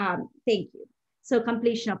 Thank you. So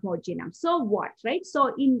completion of more genomes. So what, right?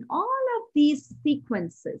 So in all of these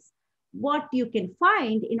sequences, what you can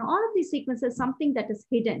find in all of these sequences, something that is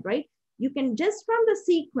hidden, right? You can just from the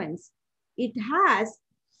sequence, it has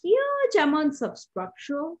huge amounts of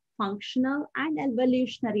structural, functional, and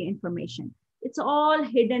evolutionary information. It's all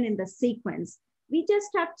hidden in the sequence. We just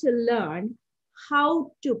have to learn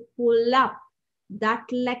how to pull up that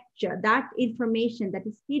lecture, that information that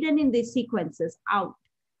is hidden in these sequences out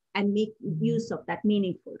and make use of that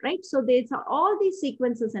meaningful, right? So there's all these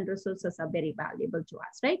sequences and resources are very valuable to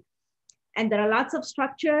us, right? And there are lots of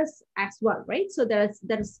structures as well, right? So there's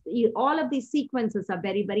all of these sequences are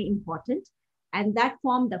very, very important, and that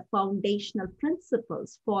form the foundational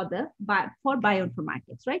principles for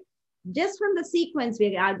bioinformatics, right? Just from the sequence,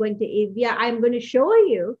 I'm going to show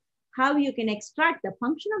you how you can extract the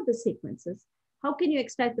function of the sequences. How can you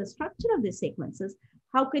extract the structure of the sequences?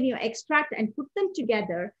 How can you extract and put them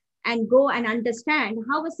together and go and understand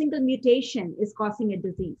how a single mutation is causing a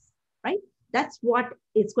disease, right? That's what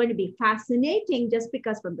it's going to be fascinating, just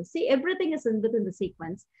because from everything is within the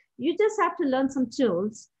sequence. You just have to learn some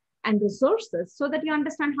tools and resources so that you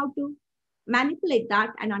understand how to manipulate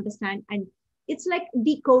that and understand. And it's like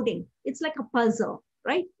decoding. It's like a puzzle,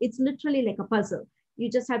 right? It's literally like a puzzle. You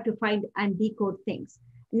just have to find and decode things.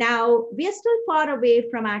 Now, we are still far away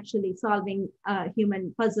from actually solving a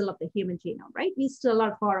human puzzle of the human genome, right? We still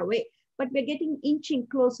are far away, but we're getting inching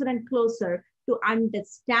closer and closer to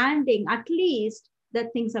understanding at least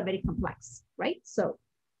that things are very complex, right? So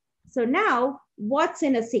now what's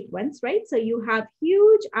in a sequence, right? So you have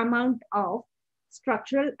huge amount of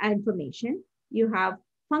structural information, you have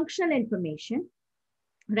functional information,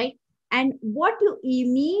 right? And what you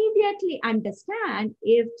immediately understand,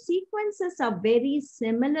 if sequences are very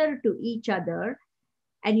similar to each other,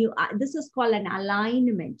 and this is called an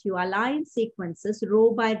alignment. You align sequences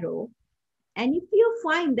row by row. And if you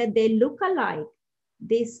find that they look alike,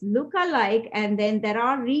 and then there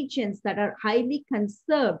are regions that are highly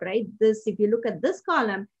conserved, right? If you look at this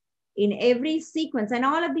column, in every sequence, and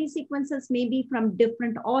all of these sequences may be from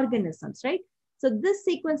different organisms, right? So this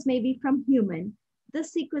sequence may be from human,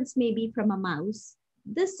 this sequence may be from a mouse,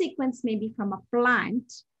 this sequence may be from a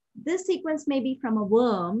plant, this sequence may be from a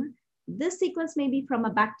worm, this sequence may be from a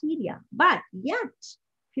bacteria. But yet,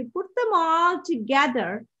 if you put them all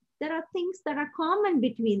together, there are things that are common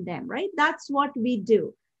between them, right? That's what we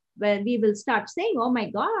do. Where we will start saying, oh my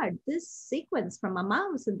God, this sequence from a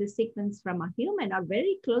mouse and this sequence from a human are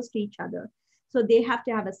very close to each other. So they have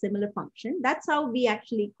to have a similar function. That's how we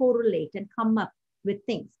actually correlate and come up with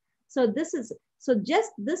things. So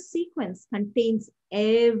just this sequence contains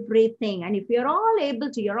everything. And if you're all able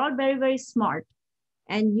to, you're all very, very smart,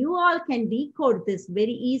 and you all can decode this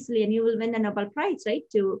very easily, and you will win a Nobel Prize, right?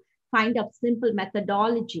 To find out simple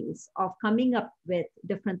methodologies of coming up with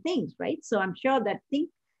different things, right? So I'm sure that think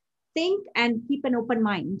and keep an open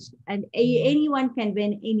mind, and anyone can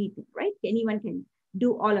win anything, right? Anyone can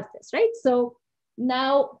do all of this, right? So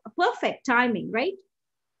now, perfect timing, right?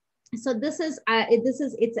 So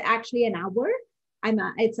it's actually an hour.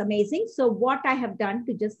 It's amazing. So what I have done,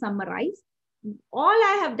 to just summarize, all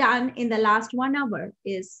I have done in the last 1 hour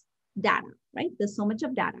is data, right? There's so much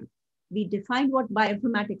of data. We defined what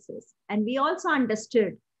bioinformatics is. And we also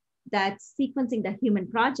understood that sequencing the human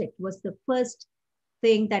project was the first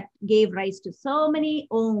thing that gave rise to so many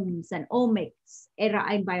omes and omics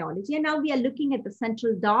era in biology. And now we are looking at the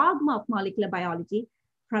central dogma of molecular biology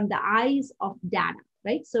from the eyes of data,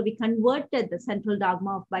 right? So we converted the central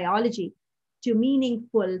dogma of biology to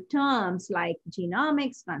meaningful terms like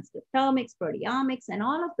genomics, transcriptomics, proteomics, and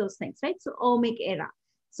all of those things, right? So omic era.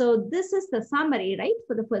 So this is the summary, right,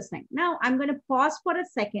 for the first thing. Now I'm going to pause for a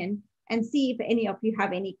second and see if any of you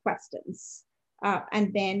have any questions.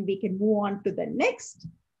 And then we can move on to the next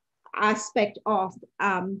aspect of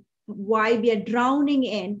why we are drowning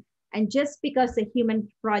in. And just because the human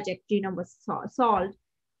project genome was solved,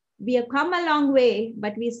 we have come a long way,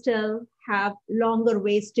 but we still have longer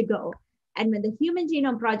ways to go. And when the Human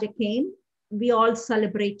Genome Project came, we all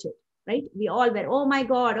celebrated, right? We all were, oh my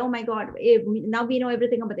God, now we know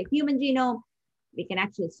everything about the human genome. We can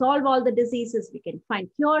actually solve all the diseases. We can find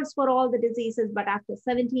cures for all the diseases, but after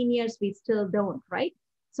 17 years, we still don't, right?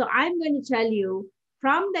 So I'm going to tell you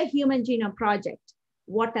from the Human Genome Project,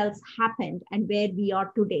 what else happened and where we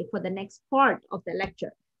are today for the next part of the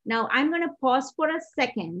lecture. Now I'm going to pause for a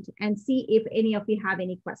second and see if any of you have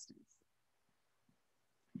any questions.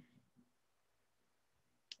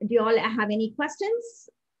 Do you all have any questions?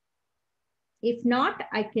 If not,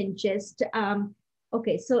 I can just,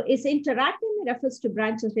 okay, so is interacting refers to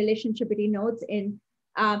branches relationship between nodes in,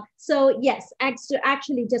 so yes,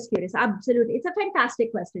 actually just curious, absolutely. It's a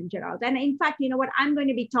fantastic question, Gerald. And in fact, you know what, I'm going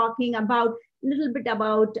to be talking about a little bit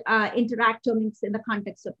about interactomics in the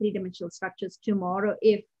context of three-dimensional structures tomorrow,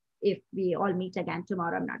 if we all meet again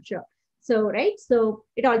tomorrow, I'm not sure. So, right, so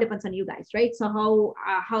it all depends on you guys, right? So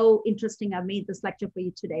how interesting I've made this lecture for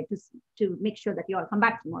you today to make sure that you all come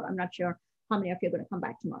back tomorrow. I'm not sure how many of you are going to come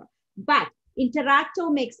back tomorrow. But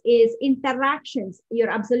interactomics is interactions.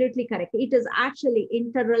 You're absolutely correct. It is actually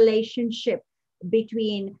interrelationship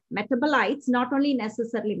between metabolites, not only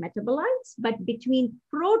necessarily metabolites, but between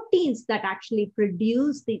proteins that actually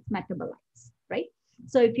produce these metabolites, right?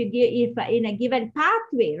 So if in a given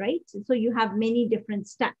pathway, right? So you have many different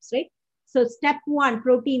steps, right? So step one,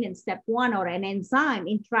 protein in step one, or an enzyme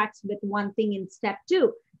interacts with one thing in step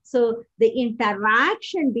two. So the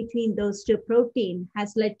interaction between those two proteins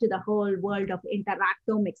has led to the whole world of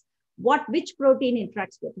interactomics. Which protein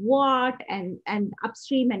interacts with what, and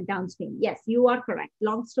upstream and downstream. Yes, you are correct.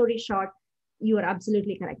 Long story short, you are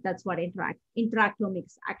absolutely correct. That's what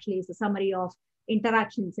interactomics actually is, a summary of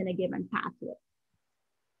interactions in a given pathway.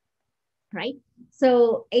 Right?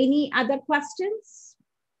 So any other questions?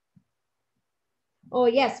 Oh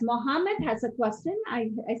yes, Mohammed has a question. I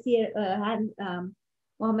see a hand.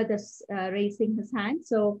 Mohammed is raising his hand.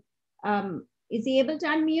 So Is he able to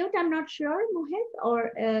unmute? I'm not sure, Mohit,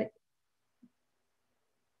 or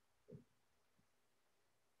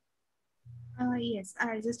Yes,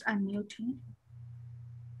 I'll just unmute him.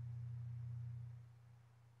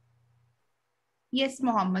 Yes,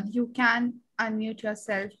 Mohammed, you can unmute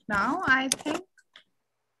yourself now, I think.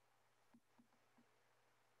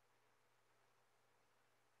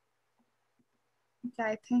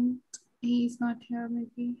 Okay, I think he's not here,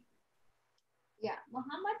 maybe. yeah,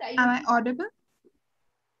 Muhammad, are Am I you, audible?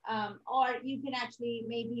 or you can actually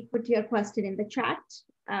maybe put your question in the chat.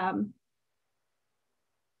 Oh,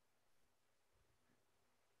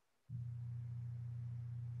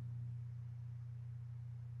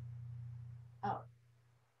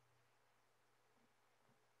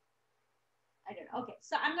 I don't know. Okay,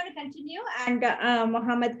 so I'm going to continue, and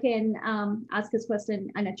Mohammed can ask his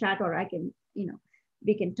question in a chat, or I can,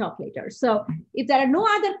 we can talk later. So if there are no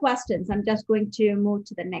other questions, I'm just going to move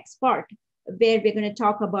to the next part, where we're going to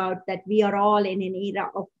talk about that we are all in an era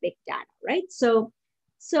of big data, right? So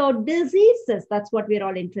diseases, that's what we're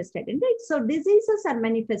all interested in, right? So diseases are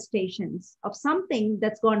manifestations of something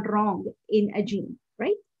that's gone wrong in a gene,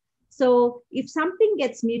 right? So if something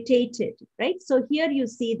gets mutated, right? So here you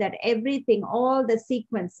see that everything, all the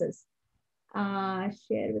sequences,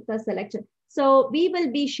 share with us selection. So we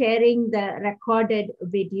will be sharing the recorded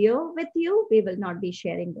video with you. We will not be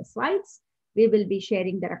sharing the slides. We will be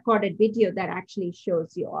sharing the recorded video that actually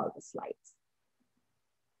shows you all the slides.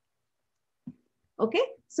 Okay,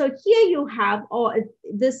 so here you have all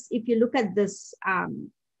this. If you look at this,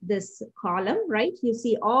 this column, right, you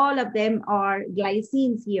see all of them are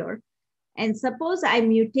glycines here. And suppose I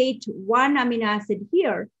mutate one amino acid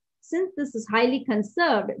here, since this is highly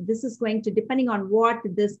conserved, this is going to, depending on what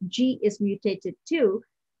this G is mutated to,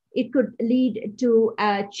 it could lead to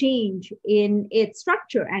a change in its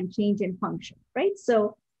structure and change in function, right?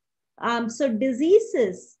 So, so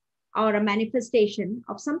diseases are a manifestation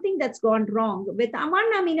of something that's gone wrong with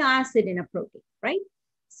one amino acid in a protein, right?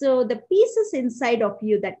 So the pieces inside of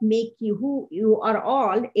you that make you who you are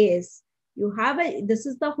all is, you have this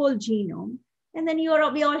is the whole genome, and then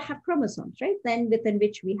we all have chromosomes, right? Then within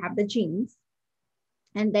which we have the genes,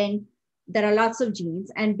 and then there are lots of genes,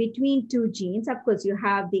 and between two genes, of course, you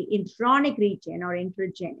have the intronic region or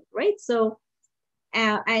introgenic, right? So,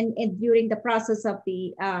 and during the process of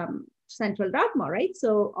the central dogma, right?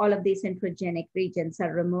 So all of these introgenic regions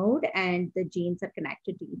are removed and the genes are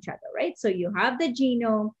connected to each other, right? So you have the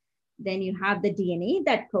genome, then you have the DNA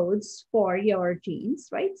that codes for your genes,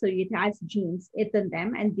 right? So it has genes within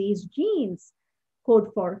them, and these genes code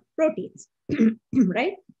for proteins,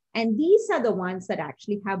 right? And these are the ones that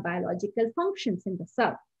actually have biological functions in the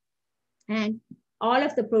cell. And all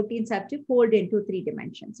of the proteins have to fold into 3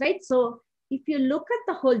 dimensions, right? So if you look at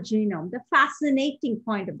the whole genome, the fascinating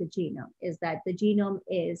point of the genome is that the genome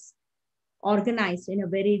is organized in a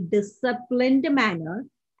very disciplined manner,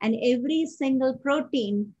 and every single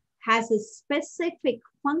protein has a specific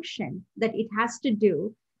function that it has to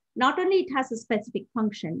do. Not only it has a specific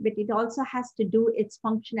function, but it also has to do its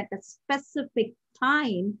function at a specific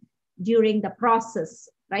time during the process,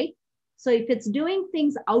 right? So if it's doing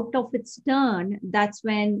things out of its turn, that's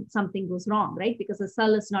when something goes wrong, right? Because the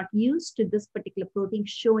cell is not used to this particular protein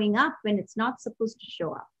showing up when it's not supposed to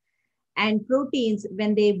show up. And proteins,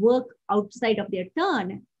 when they work outside of their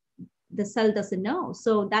turn, the cell doesn't know.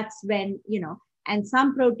 So that's when, and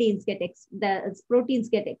some proteins get,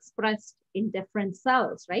 expressed in different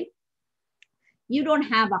cells, right? You don't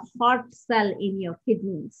have a heart cell in your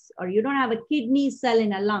kidneys, or you don't have a kidney cell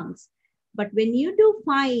in a lungs. But when you do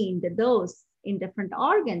find those in different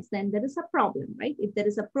organs, then there is a problem, right? If there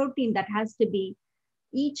is a protein that has to be,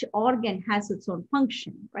 each organ has its own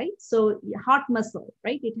function, right? So heart muscle,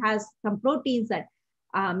 right? It has some proteins that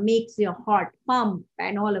makes your heart pump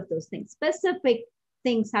and all of those things. Specific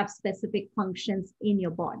things have specific functions in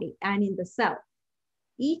your body and in the cell.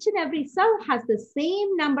 Each and every cell has the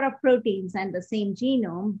same number of proteins and the same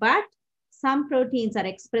genome, but some proteins are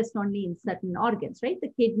expressed only in certain organs, right?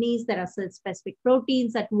 The kidneys, there are specific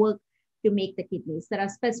proteins that work to make the kidneys. There are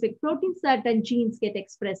specific proteins that and genes get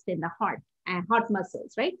expressed in the heart and heart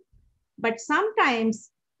muscles, right? But sometimes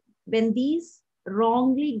when these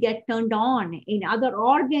wrongly get turned on in other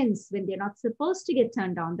organs, when they're not supposed to get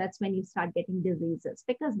turned on, that's when you start getting diseases,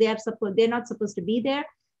 because they're not supposed to be there.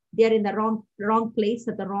 They're in the wrong place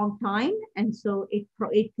at the wrong time. And so it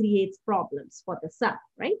creates problems for the cell,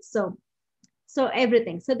 right? So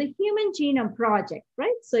everything. So the Human Genome Project,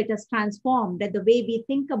 right? So it has transformed the way we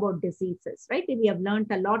think about diseases, right? And we have learned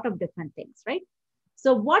a lot of different things, right?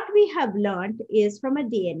 So what we have learned is from a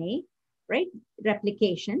DNA, right?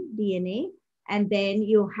 Replication, DNA, And then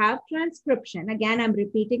you have transcription. Again, I'm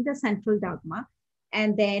repeating the central dogma.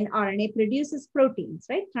 And then RNA produces proteins,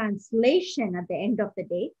 right? Translation at the end of the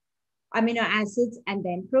day, amino acids and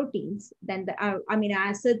then proteins. Then the amino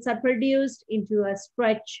acids are produced into a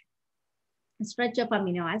stretch of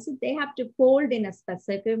amino acids. They have to fold in a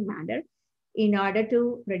specific manner in order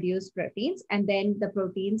to produce proteins. And then the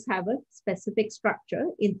proteins have a specific structure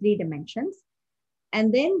in 3 dimensions.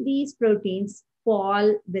 And then these proteins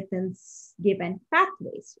fall within given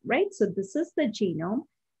pathways, right? So this is the genome,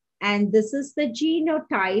 and this is the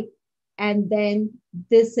genotype. And then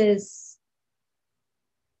this is,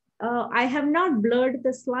 I have not blurred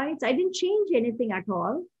the slides. I didn't change anything at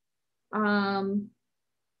all.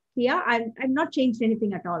 Yeah, I've not changed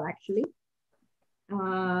anything at all, actually.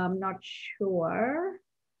 I'm not sure.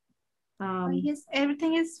 Yes,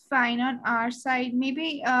 everything is fine on our side.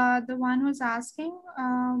 Maybe the one who's asking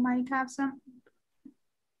might have some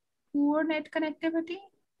poor net connectivity.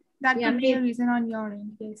 That could be a reason on your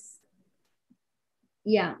end, yes.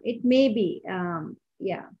 Yeah, it may be.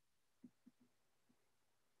 Yeah,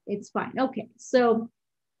 it's fine. Okay, so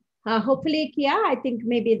hopefully, Kia, I think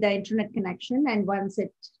maybe the internet connection, and once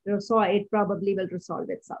it probably will resolve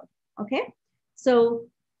itself. Okay, so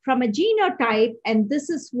from a genotype, and this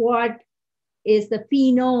is what is the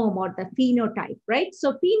phenome or the phenotype, right?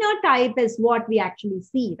 So phenotype is what we actually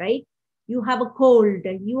see, right? You have a cold,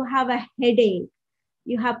 you have a headache,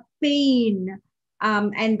 you have pain,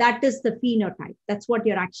 and that is the phenotype. That's what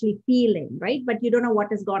you're actually feeling, right? But you don't know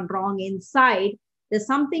what has gone wrong inside. There's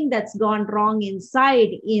something that's gone wrong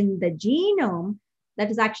inside in the genome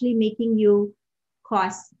that is actually making you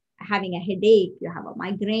having a headache, you have a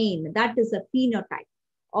migraine. That is a phenotype.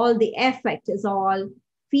 All the effect is all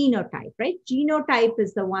phenotype, right? Genotype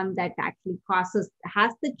is the one that actually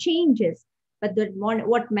has the changes, but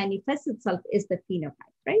what manifests itself is the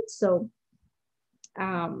phenotype, right? So,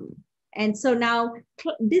 and so now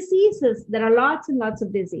diseases, there are lots and lots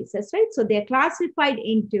of diseases, right? So they're classified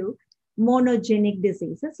into monogenic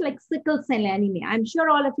diseases like sickle cell anemia. I'm sure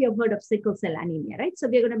all of you have heard of sickle cell anemia, right? So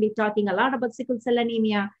we're going to be talking a lot about sickle cell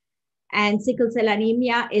anemia. And sickle cell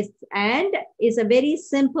anemia is a very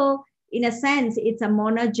simple, in a sense, it's a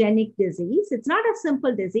monogenic disease. It's not a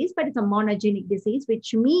simple disease, but it's a monogenic disease,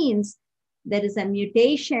 which means there is a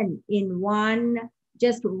mutation in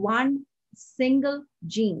just one single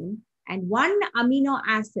gene, and one amino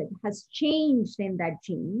acid has changed in that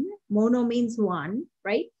gene. Mono means one,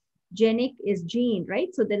 right? Genic is gene, right?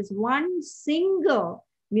 So there is one single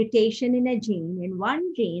mutation in a gene, in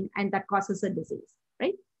one gene, and that causes a disease,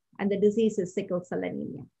 right? And the disease is sickle cell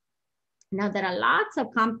anemia. Now, there are lots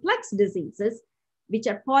of complex diseases, which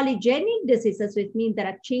are polygenic diseases, which means there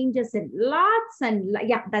are changes in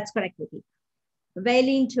yeah, that's correct, Vicky.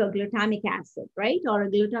 Valine to a glutamic acid, right? Or a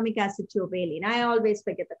glutamic acid to a valine. I always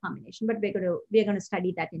forget the combination, but we're going to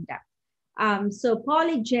study that in depth. So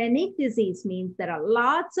polygenic disease means there are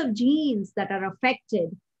lots of genes that are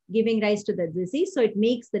affected, giving rise to the disease. So it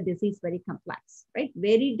makes the disease very complex, right?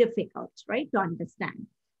 Very difficult, right, to understand.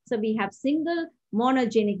 So we have single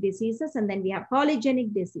monogenic diseases, and then we have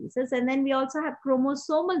polygenic diseases, and then we also have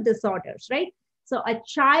chromosomal disorders, right? So a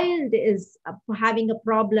child is having a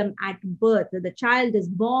problem at birth. The child is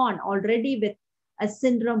born already with a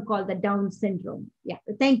syndrome called the Down syndrome. Yeah,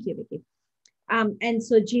 thank you, Vicky. And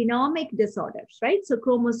so genomic disorders, right? So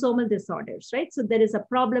chromosomal disorders, right? So there is a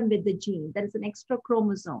problem with the gene. There is an extra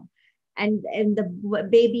chromosome, and the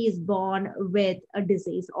baby is born with a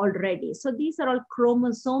disease already. So these are all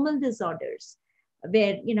chromosomal disorders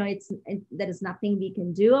where, you know, there is nothing we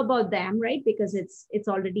can do about them, right? Because it's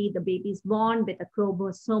already, the baby's born with a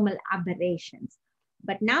chromosomal aberrations.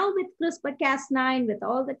 But now with CRISPR-Cas9, with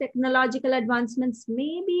all the technological advancements,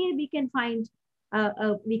 maybe we can find,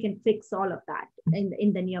 we can fix all of that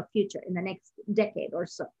in the near future, in the next decade or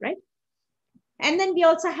so, right? And then we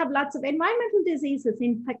also have lots of environmental diseases,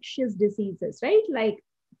 infectious diseases, right? Like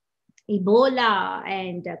Ebola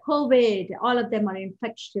and COVID, all of them are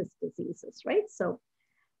infectious diseases, right? So,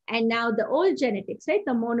 and now the old genetics, right?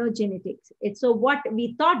 The monogenetics. So what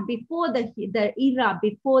we thought before the era,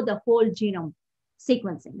 before the whole genome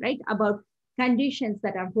sequencing, right? About conditions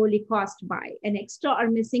that are wholly caused by an extra or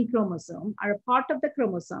missing chromosome, are a part of the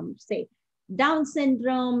chromosome, say Down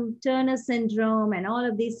syndrome, Turner syndrome, and all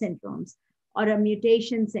of these syndromes, or a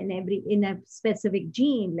mutations in a specific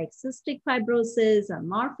gene, like cystic fibrosis or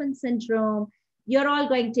Marfan syndrome. You're all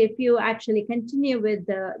going to, if you actually continue with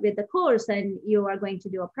the course and you are going to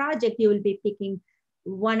do a project, you will be picking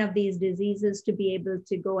one of these diseases to be able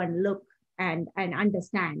to go and look and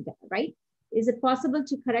understand, right? Is it possible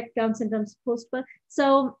to correct Down syndrome's post-birth?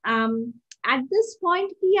 So At this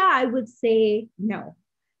point, yeah, I would say no.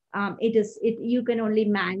 You can only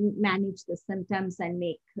manage the symptoms and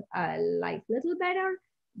make life a little better,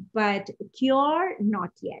 but cure,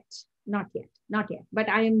 not yet, not yet, not yet. But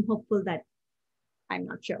I am hopeful that, I'm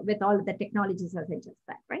not sure, with all the technologies as I just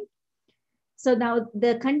said, right? So now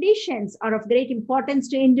the conditions are of great importance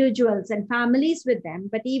to individuals and families with them,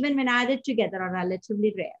 but even when added together are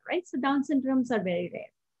relatively rare, right? So Down syndromes are very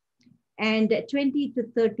rare. And 20 to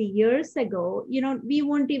 30 years ago, we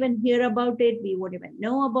won't even hear about it. We won't even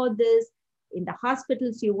know about this. In the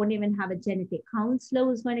hospitals, you won't even have a genetic counselor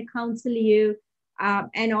who's going to counsel you,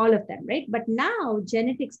 and all of them, right? But now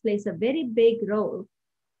genetics plays a very big role.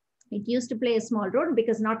 It used to play a small role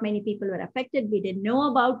because not many people were affected. We didn't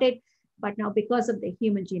know about it. But now because of the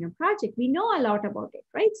Human Genome Project, we know a lot about it,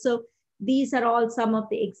 right? So these are all some of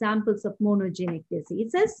the examples of monogenic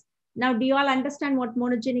diseases. Now, do you all understand what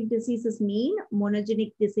monogenic diseases mean?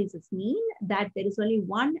 Monogenic diseases mean that there is only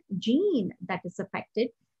one gene that is affected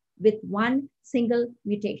with one single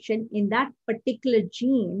mutation in that particular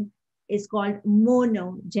gene is called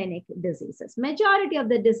monogenic diseases. Majority of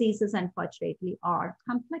the diseases, unfortunately, are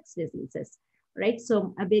complex diseases, right?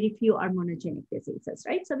 So very few are monogenic diseases,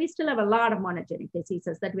 right? So we still have a lot of monogenic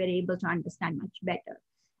diseases that we're able to understand much better,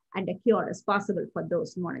 and a cure is possible for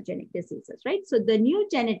those monogenic diseases, right? So the new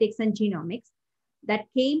genetics and genomics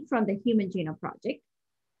that came from the Human Genome Project,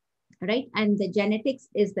 right? And the genetics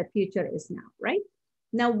is the future is now, right?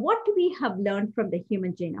 Now, what we have learned from the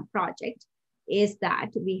Human Genome Project is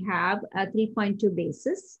that we have a 3.2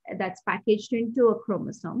 bases that's packaged into a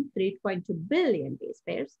chromosome, 3.2 billion base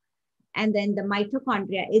pairs. And then the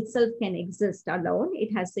mitochondria itself can exist alone.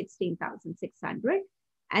 It has 16,600.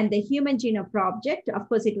 And the Human Genome Project, of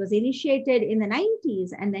course, it was initiated in the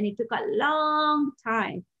 90s, and then it took a long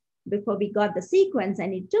time before we got the sequence.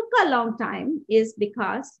 And it took a long time is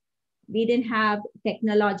because we didn't have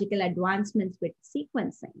technological advancements with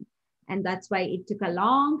sequencing. And that's why it took a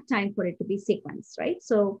long time for it to be sequenced, right?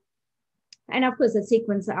 So, and of course, the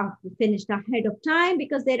sequence finished ahead of time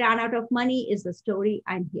because they ran out of money is the story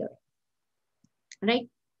I'm hearing, right?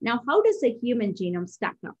 Now, how does the human genome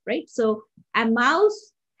stack up, right? So a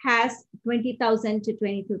mouse has 20,000 to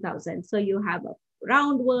 22,000. So you have a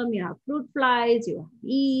roundworm, you have fruit flies, you have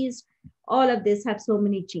yeast, all of this have so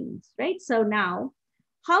many genes, right? So now,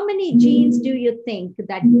 how many genes do you think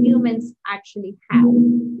that humans actually have?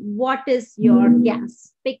 What is your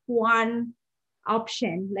guess? Pick one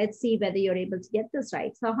option. Let's see whether you're able to get this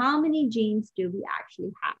right. So how many genes do we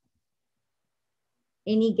actually have?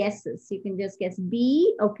 Any guesses? You can just guess.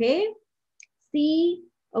 B, okay. C,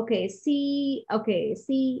 okay. C, okay.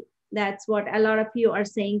 C, that's what a lot of you are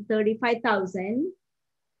saying, 35,000.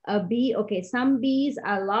 B, okay. Some Bs,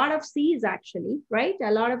 a lot of Cs actually, right?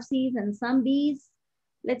 A lot of Cs and some Bs.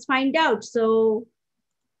 Let's find out. So,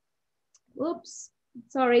 oops,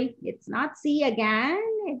 sorry, it's not C again.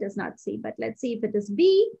 It is not C, but let's see if it is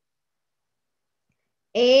B.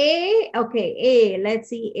 A, okay, A, let's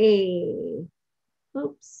see A.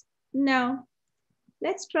 Oops, no.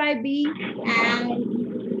 Let's try B,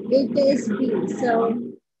 and it is B. So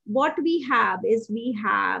what we have is we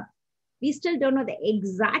still don't know the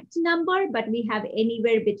exact number, but we have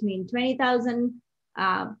anywhere between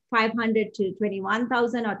 20,500 to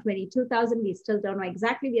 21,000 or 22,000. We still don't know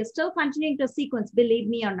exactly. We are still continuing to sequence, believe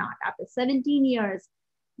me or not. After 17 years,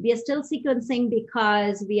 we are still sequencing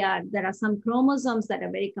because there are some chromosomes that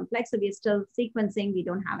are very complex. So we are still sequencing. We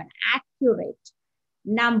don't have an accurate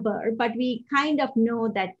number, but we kind of know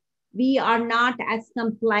that we are not as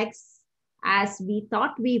complex as we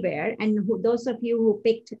thought we were. And those of you who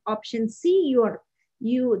picked option C,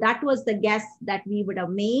 that was the guess that we would have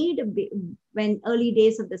made when early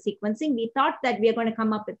days of the sequencing. We thought that we are going to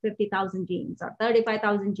come up with 50,000 genes or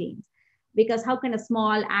 35,000 genes, because how can a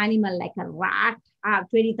small animal like a rat have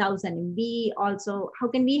 20,000? And we also, how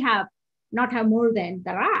can we not have more than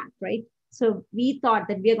the rat, right? So we thought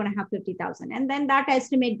that we are going to have 50,000. And then that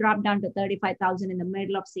estimate dropped down to 35,000 in the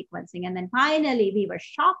middle of sequencing. And then finally we were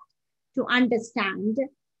shocked to understand,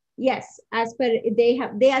 yes, as per they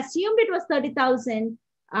assumed it was 30,000,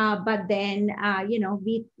 but then,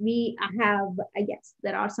 we have, yes,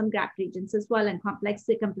 there are some gap regions as well and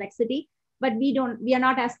complexity, but we are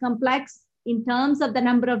not as complex in terms of the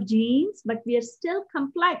number of genes, but we are still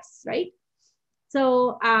complex, right?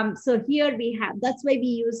 So, so here we have, that's why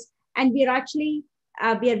we use, and we are actually,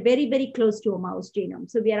 we are very, very close to a mouse genome.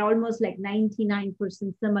 So we are almost like 99%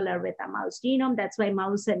 similar with a mouse genome. That's why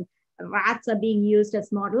mouse and rats are being used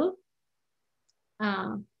as model.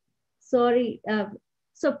 So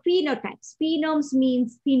phenotypes, phenomes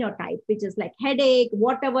means phenotype, which is like headache,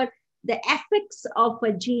 whatever. the effects of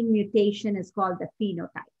a gene mutation is called the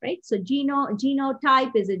phenotype, right? So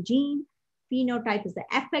genotype is a gene, phenotype is the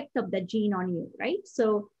effect of the gene on you, right?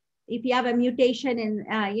 So if you have a mutation in,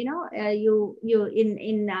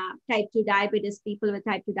 type 2 diabetes, people with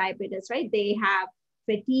type 2 diabetes, right? They have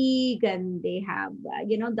fatigue and they have,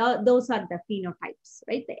 those are the phenotypes,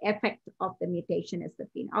 right? The effect of the mutation is the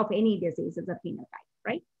of any disease is a phenotype,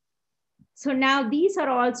 right? So now these are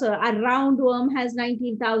also, a roundworm has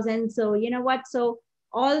 19,000. So you know what? So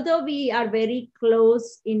although we are very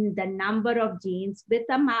close in the number of genes with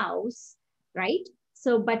a mouse, right?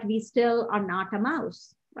 So, but we still are not a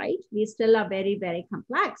mouse, right? We still are very, very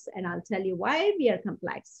complex. And I'll tell you why we are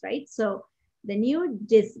complex, right? So the new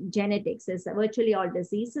genetics is virtually all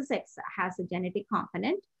diseases has a genetic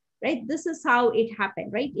component, right? This is how it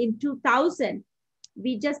happened, right? In 2000,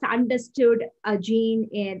 we just understood a gene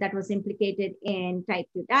that was implicated in type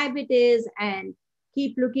 2 diabetes and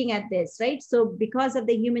keep looking at this, right? So because of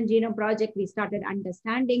the Human Genome Project, we started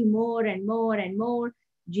understanding more and more and more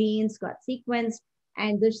genes got sequenced.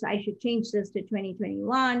 And this, I should change this to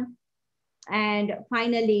 2021. And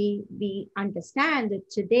finally, we understand that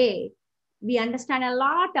today, we understand a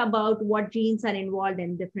lot about what genes are involved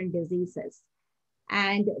in different diseases.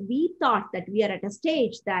 And we thought that we are at a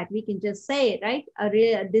stage that we can just say, right, a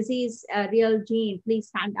real disease, a real gene, please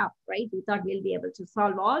stand up, right? We thought we'll be able to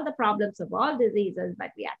solve all the problems of all diseases,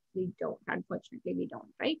 but we actually don't. Unfortunately, we don't,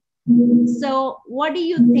 right? So what do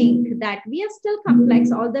you think? That we are still complex,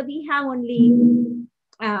 although we have only,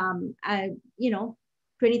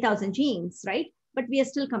 20,000 genes, right? But we are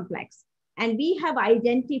still complex. And we have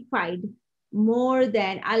identified more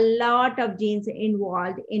than a lot of genes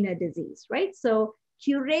involved in a disease, right? So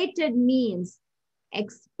curated means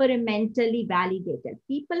experimentally validated.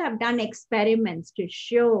 People have done experiments to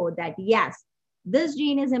show that, yes, this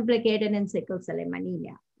gene is implicated in sickle cell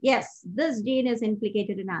anemia. Yes, this gene is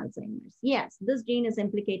implicated in Alzheimer's. Yes, this gene is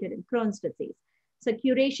implicated in Crohn's disease. So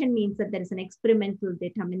curation means that there is an experimental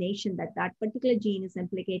determination that that particular gene is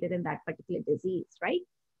implicated in that particular disease, right?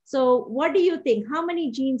 So what do you think? How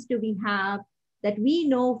many genes do we have that we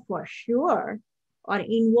know for sure are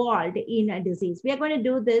involved in a disease? We are going to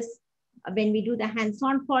do this when we do the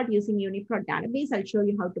hands-on part using UniProt database. I'll show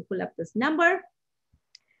you how to pull up this number.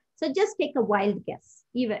 So just take a wild guess.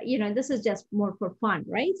 Even, this is just more for fun,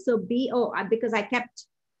 right? So because I kept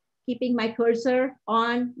keeping my cursor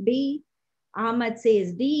on B, Ahmed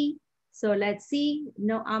says D. So let's see.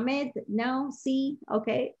 No, Ahmed, no, C.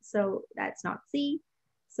 Okay, so that's not C.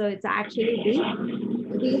 So it's actually B.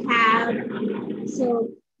 So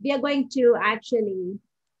we are going to actually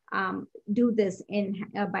do this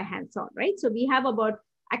by hands-on, right? So we have about,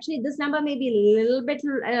 actually this number may be a little bit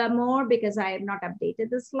more because I have not updated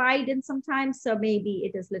the slide in some time. So maybe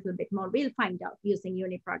it is a little bit more. We'll find out using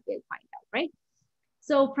UniProt, we'll find out, right?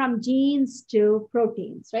 So from genes to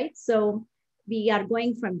proteins, right? So we are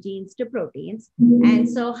going from genes to proteins. And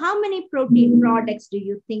so how many protein products do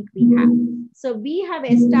you think we have? So we have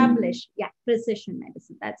established, precision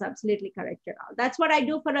medicine. That's absolutely correct, Gerald. That's what I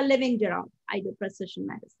do for a living, Gerald. I do precision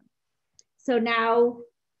medicine. So now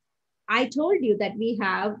I told you that we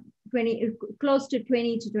have close to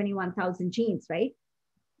 20 to 21,000 genes, right?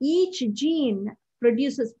 Each gene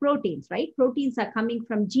produces proteins, right? Proteins are coming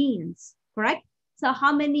from genes, correct? So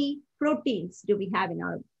how many proteins do we have in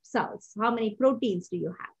our cells? How many proteins do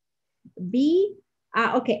you have?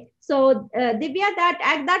 Okay, so Divya,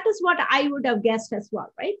 that is what I would have guessed as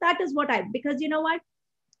well, right? That is what because you know what?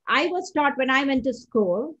 I was taught when I went to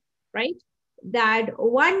school, right? That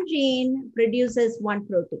one gene produces one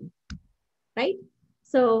protein, right?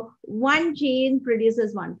 So one gene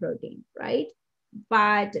produces one protein, right?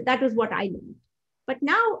 But that was what I learned. But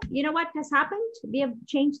now, you know what has happened? We have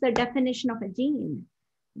changed the definition of a gene.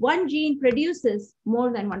 One gene produces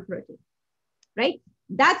more than one protein, right?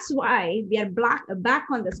 That's why we are back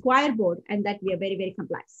on the square board and that we are very, very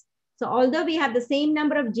complex. So although we have the same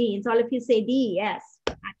number of genes, all of you say D, yes,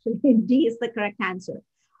 actually D is the correct answer.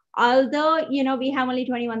 Although, we have only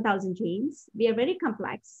 21,000 genes, we are very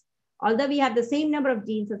complex. Although we have the same number of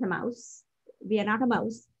genes as a mouse, we are not a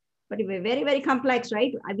mouse, but we're very, very complex,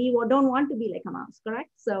 right? We don't want to be like a mouse,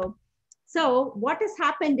 correct? So what has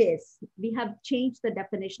happened is we have changed the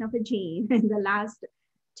definition of a gene in the last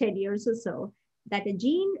 10 years or so, that a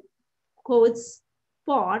gene codes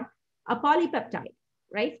for a polypeptide,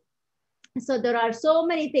 right? So there are so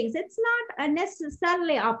many things. It's not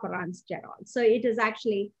necessarily operons, Gerald. So it is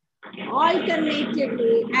actually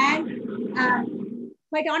alternatively, and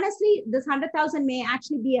quite honestly, this 100,000 may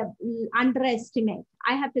actually be an underestimate.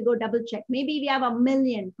 I have to go double check. Maybe we have 1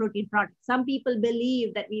 million protein products. Some people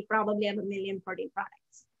believe that we probably have 1 million protein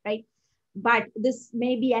products, right? but this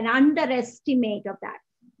may be an underestimate of that.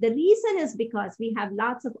 The reason is because we have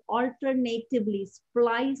lots of alternatively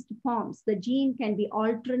spliced forms. The gene can be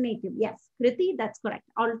alternative. Yes, Kriti, that's correct.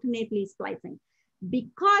 Alternately splicing.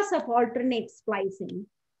 Because of alternate splicing,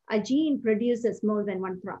 a gene produces more than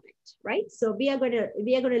one product, right? So we are going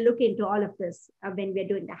to look into all of this when we're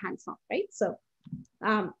doing the hands-on, right? So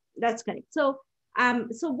that's correct. So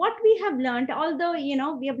what we have learned, although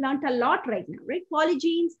we have learned a lot right now, right?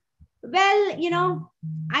 Polygenes. Well,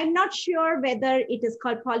 I'm not sure whether it is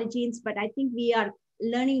called polygenes, but I think we are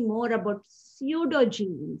learning more about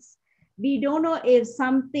pseudogenes. We don't know if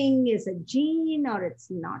something is a gene or it's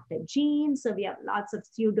not a gene. So we have lots of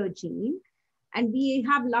pseudogene, and we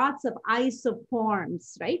have lots of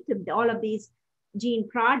isoforms, right? All of these gene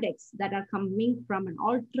products that are coming from an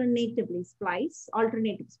alternative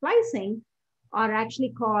splicing are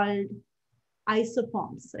actually called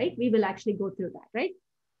isoforms, right? We will actually go through that, right?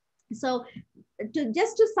 So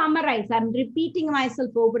just to summarize, I'm repeating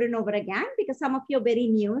myself over and over again because some of you are very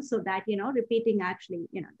new, so that, repeating actually,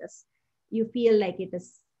 you feel like it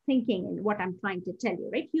is thinking in what I'm trying to tell you,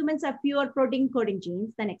 right? Humans have fewer protein coding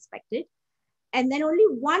genes than expected. And then only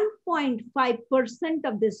 1.5%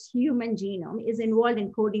 of this human genome is involved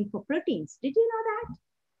in coding for proteins. Did you know that?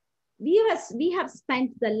 We have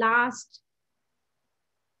spent the last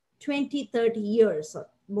 20, 30 years or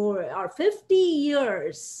more, or 50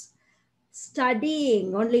 years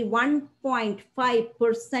studying only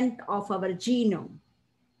 1.5% of our genome,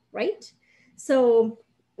 right? So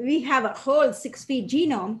we have a whole 6 feet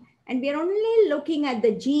genome, and we are only looking at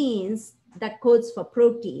the genes that codes for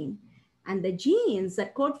protein. And the genes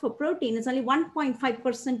that code for protein is only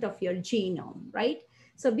 1.5% of your genome, right?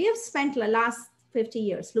 So we have spent the last 50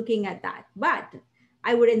 years looking at that. But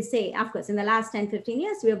I wouldn't say, of course, in the last 10, 15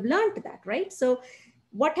 years, we have learned that, right? So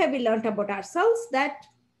what have we learned about ourselves? That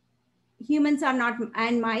humans are not,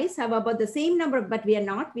 and mice have about the same number, but we are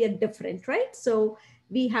not, we are different, right? So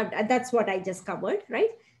we have, that's what I just covered,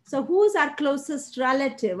 right? So who's our closest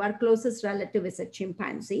relative? Our closest relative is a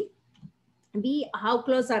chimpanzee. How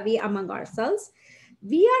close are we among ourselves?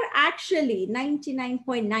 We are actually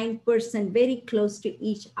 99.9% very close to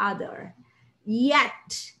each other,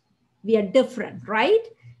 yet we are different, right?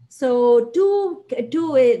 So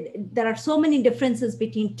there are so many differences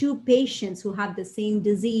between two patients who have the same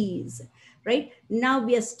disease, right? Now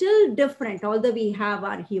we are still different, although we have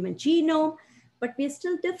our human genome, but we are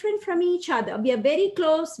still different from each other. We are very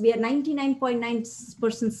close. We are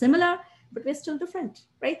 99.9% similar, but we're still different,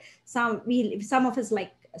 right? Some of us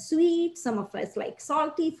like sweet, some of us like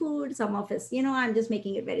salty food, some of us, I'm just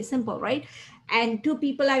making it very simple, right? And two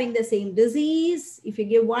people having the same disease, if you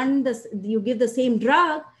give one, you give the same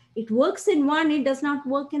drug, it works in one, it does not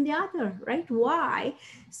work in the other, right? Why?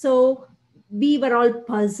 So we were all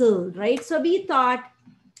puzzled, right? So we thought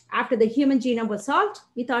after the human genome was solved,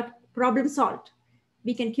 we thought problem solved.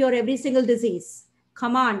 We can cure every single disease.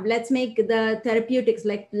 Come on, let's make the therapeutics,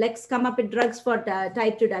 let's come up with drugs for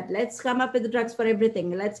type 2 diabetes. Let's come up with the drugs for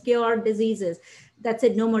everything. Let's cure diseases. That's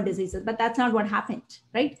it, no more diseases. But that's not what happened,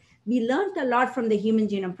 right? We learned a lot from the Human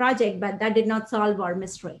Genome Project, but that did not solve our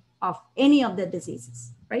mystery of any of the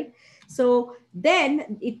diseases, right? So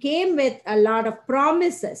then it came with a lot of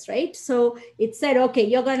promises, right? So it said, okay,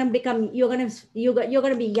 you're going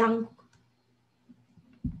to be young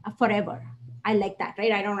forever. I like that,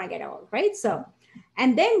 right? I don't want to get old, right? So,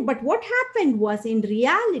 and then, but what happened was in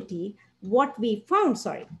reality, what we found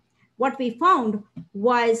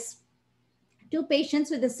was two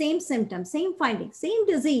patients with the same symptoms, same findings, same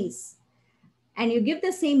disease, and you give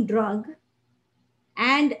the same drug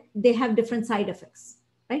and they have different side effects,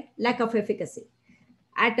 right? Lack of efficacy.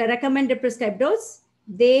 At a recommended prescribed dose,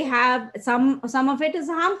 they have some of it is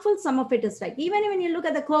harmful, some of it is like, even when you look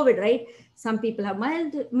at the COVID, right? Some people have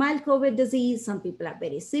mild COVID disease, some people have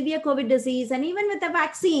very severe COVID disease. And even with the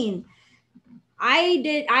vaccine,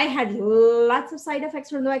 I had lots of side effects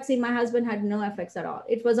from the vaccine. My husband had no effects at all.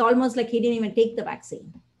 It was almost like he didn't even take the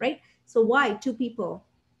vaccine, right? So why? Two people,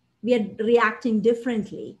 we are reacting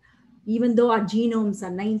differently, even though our genomes are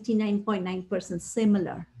 99.9%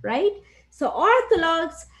 similar, right? So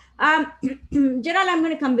orthologs, Gerald, I'm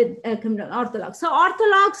going to come with orthologs. So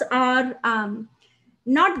orthologs are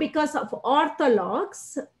not because of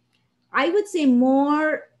orthologs. I would say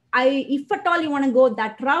more, if at all you want to go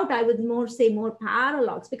that route, I would more say more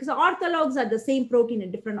paralogs, because orthologs are the same protein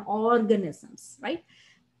in different organisms, right?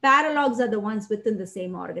 Paralogs are the ones within the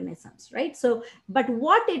same organisms, right? So, but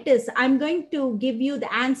what it is, I'm going to give you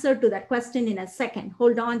the answer to that question in a second.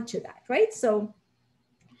 Hold on to that, right? So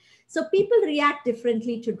people react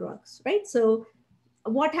differently to drugs, right? So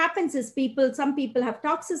what happens is some people have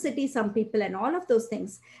toxicity, some people, and all of those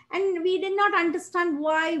things. And we did not understand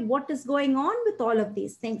what is going on with all of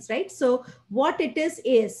these things, right? So what it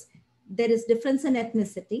is there is difference in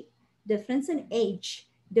ethnicity, difference in age,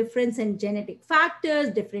 difference in genetic factors,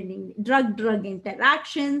 different in drug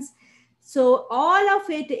interactions. So all of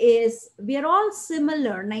it is, we are all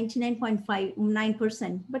similar,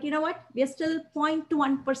 99.59%, but you know what? We are still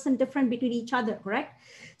 0.1% different between each other, correct?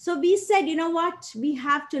 So we said, you know what? We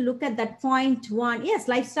have to look at that 0.1. Yes,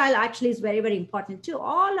 lifestyle actually is very, very important too.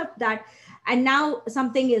 All of that. And now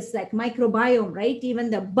something is like microbiome, right?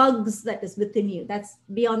 Even the bugs that is within you, that's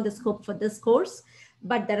beyond the scope for this course,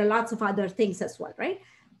 but there are lots of other things as well, right?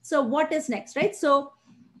 So what is next, right? So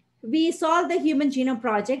we solved the Human Genome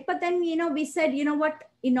Project, but then, we said, you know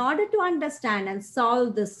what, in order to understand and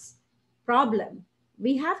solve this problem,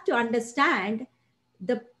 we have to understand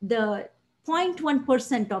the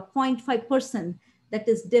 0.1% or 0.5% that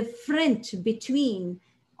is different between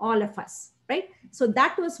all of us, right? So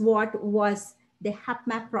that was what was the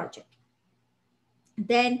HapMap project.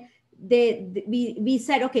 Then we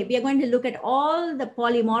said, okay, we are going to look at all the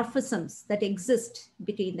polymorphisms that exist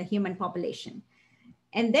between the human population.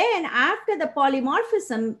 And then after the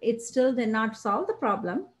polymorphism, it still did not solve the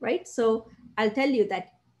problem, right? So I'll tell you that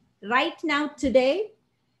right now, today,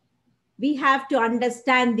 we have to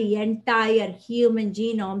understand the entire human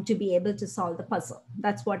genome to be able to solve the puzzle.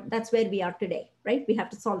 That's where we are today, right? We have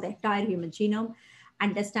to solve the entire human genome,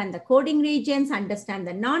 understand the coding regions, understand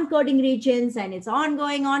the non-coding regions, and it's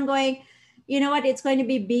ongoing. You know what? It's going to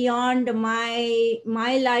be beyond my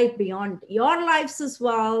life, beyond your lives as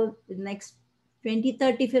well, the next 20,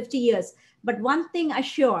 30, 50 years. But one thing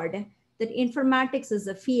assured, that informatics is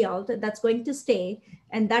a field that's going to stay.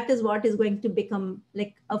 And that is what is going to become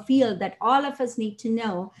like a field that all of us need to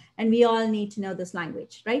know. And we all need to know this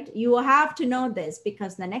language, right? You have to know this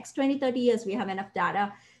because the next 20, 30 years, we have enough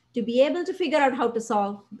data to be able to figure out how to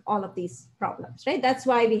solve all of these problems, right? That's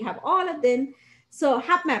why we have all of them. So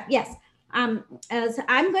HapMap, yes. So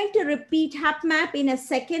I'm going to repeat HapMap in a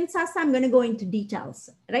second, Sasa. I'm going to go into details,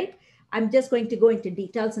 right? I'm just going to go into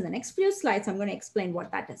details in the next few slides. I'm going to explain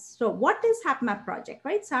what that is. So what is HapMap project,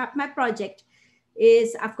 right? So HapMap project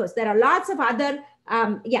is, of course, there are lots of other,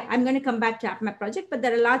 I'm going to come back to HapMap project, but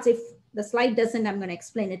there are lots, if the slide doesn't, I'm going to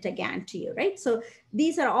explain it again to you, right? So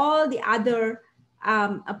these are all the other,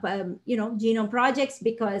 genome projects,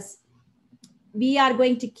 because we are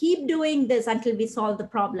going to keep doing this until we solve the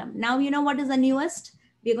problem. Now, you know what is the newest?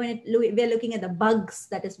 We're looking at the bugs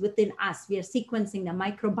that is within us. We are sequencing the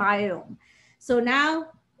microbiome. So now,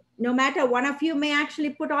 no matter, one of you may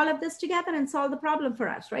actually put all of this together and solve the problem for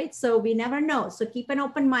us, right? So we never know. So keep an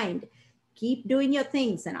open mind, keep doing your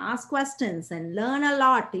things and ask questions and learn a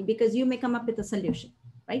lot, because you may come up with a solution,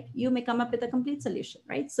 right? You may come up with a complete solution,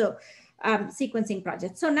 right? So sequencing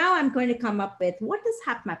project. So now I'm going to come up with, what is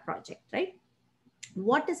HapMap project, right?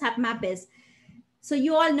 What is HapMap is, so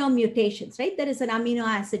you all know mutations, right? There is an amino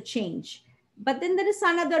acid change, but then there is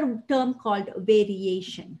another term called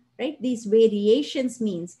variation, right? These variations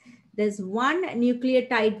means there's one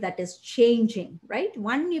nucleotide that is changing, right?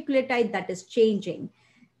 One nucleotide that is changing,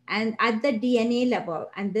 and at the DNA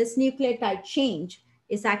level, and this nucleotide change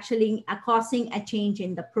is actually causing a change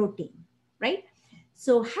in the protein, right?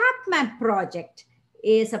 So HapMap project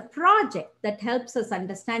is a project that helps us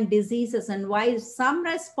understand diseases and why some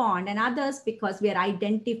respond and others, because we are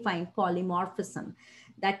identifying polymorphism.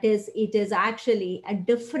 That is, it is actually a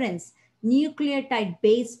difference, nucleotide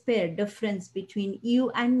base pair difference between you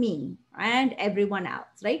and me and everyone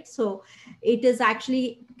else, right? So it is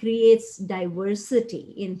actually creates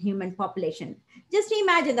diversity in human population. Just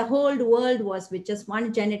imagine the whole world was with just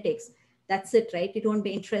one genetics. That's it, right? It won't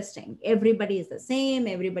be interesting. Everybody is the same.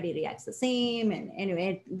 Everybody reacts the same. And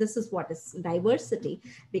anyway, this is what is diversity,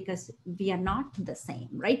 because we are not the same,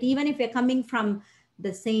 right? Even if you're coming from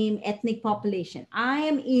the same ethnic population. I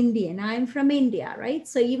am Indian. I'm from India, right?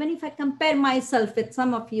 So even if I compare myself with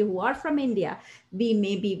some of you who are from India, we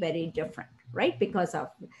may be very different, right? Because of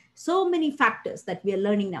so many factors that we are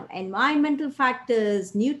learning now. Environmental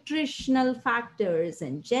factors, nutritional factors,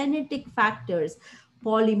 and genetic factors,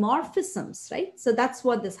 polymorphisms, right? So that's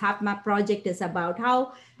what this HapMap project is about.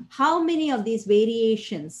 How many of these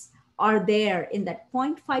variations are there in that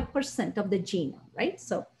 0.5% of the genome, right?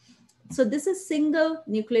 So this is single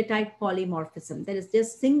nucleotide polymorphism. There is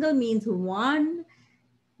just single means one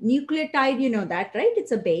nucleotide, you know that, right?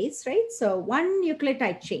 It's a base, right? So one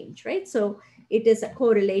nucleotide change, right? So it is a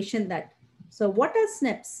correlation that, so what are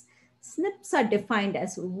SNPs? SNPs are defined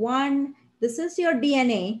as one, this is your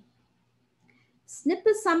DNA. SNP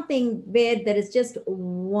is something where there is just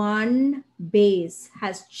one base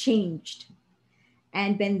has changed.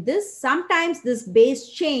 And when sometimes this base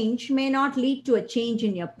change may not lead to a change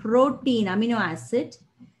in your protein amino acid.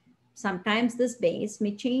 Sometimes this base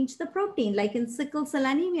may change the protein, like in sickle cell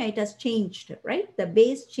anemia, it has changed, right? The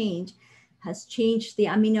base change has changed the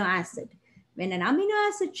amino acid. When an amino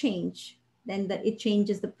acid change, then it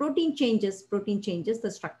changes, the protein changes,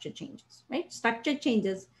 the structure changes, right? Structure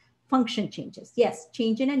changes, function changes. Yes,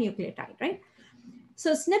 change in a nucleotide, right?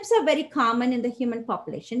 So SNPs are very common in the human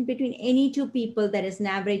population. Between any two people, there is an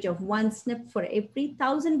average of one SNP for every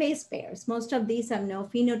 1,000 base pairs. Most of these have no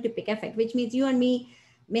phenotypic effect, which means you and me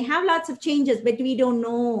may have lots of changes, but we don't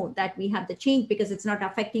know that we have the change because it's not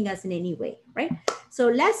affecting us in any way, right? So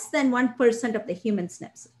less than 1% of the human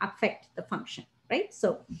SNPs affect the function, right?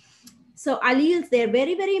 So alleles, they're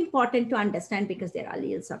very, very important to understand because they're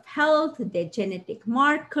alleles of health, they're genetic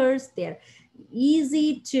markers, they're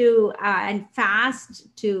easy to and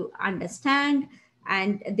fast to understand,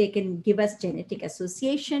 and they can give us genetic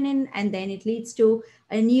association in, and then it leads to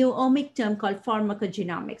a new omic term called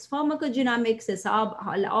pharmacogenomics. Pharmacogenomics is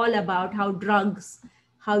all about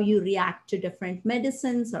how you react to different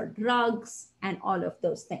medicines or drugs and all of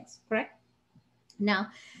those things, correct? Now,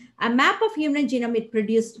 a map of human genome, it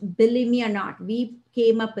produced, believe me or not, we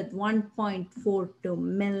came up with 1.42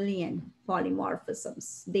 million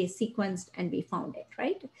polymorphisms. They sequenced and we found it,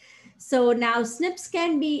 right? So now SNPs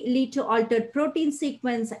can lead to altered protein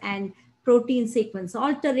sequence and protein sequence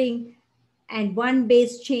altering, and one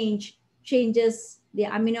base changes the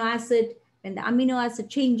amino acid. When the amino acid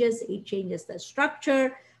changes, it changes the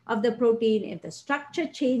structure of the protein. If the structure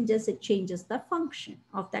changes, it changes the function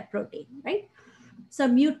of that protein, right? So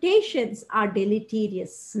mutations are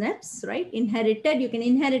deleterious SNPs, right? Inherited, you can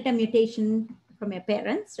inherit a mutation from your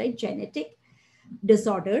parents, right? Genetic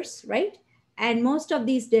disorders, right? And most of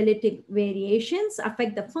these deleterious variations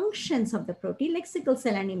affect the functions of the protein, like sickle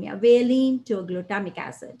cell anemia, valine to glutamic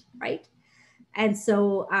acid, right? And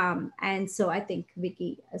so I think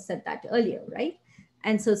Vicky said that earlier, right?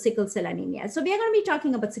 And so sickle cell anemia. So we are going to be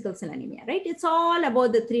talking about sickle cell anemia, right? It's all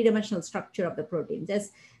about the three-dimensional structure of the protein.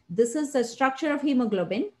 This is the structure of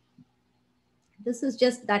hemoglobin. This is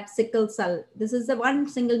just that sickle cell. This is the one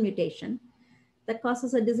single mutation that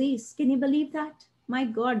causes a disease. Can you believe that? My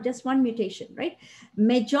God, just one mutation, right?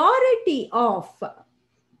 Majority of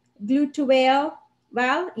glutathione,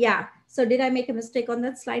 well, yeah. So did I make a mistake on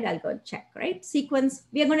that slide? I'll go check, right? Sequence,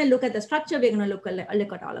 we are going to look at the structure. We're going to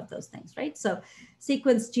look at all of those things, right? So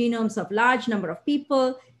sequence genomes of large number of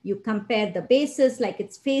people. You compare the bases like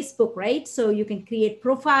it's Facebook, right? So you can create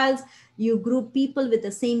profiles. You group people with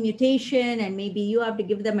the same mutation, and maybe you have to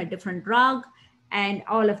give them a different drug and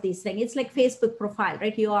all of these things. It's like Facebook profile,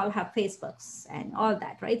 right? You all have Facebooks and all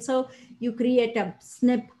that, right? So you create a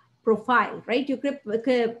SNP profile, right? You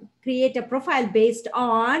create a profile based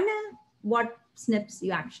on what SNPs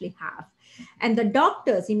you actually have. And the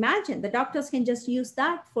doctors, imagine the doctors can just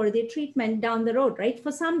that for their treatment down the road, right?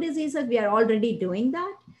 For some diseases, we are already doing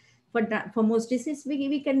that. For most diseases,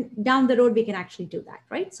 we can, down the road, we can actually do that,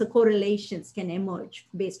 right? So correlations can emerge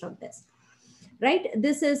based on this, right?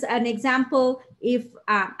 This is an example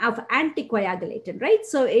of anticoagulatant, right?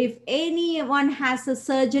 So if anyone has a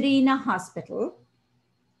surgery in a hospital,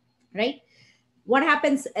 right? What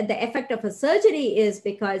happens at the effect of a surgery is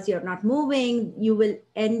because you're not moving, you will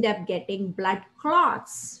end up getting blood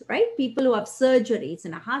clots, right? People who have surgeries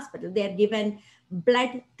in a hospital, they're given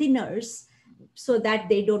blood thinners so that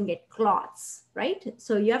they don't get clots, right?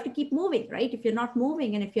 So you have to keep moving, right? If you're not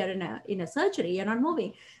moving, and if you're in a surgery, you're not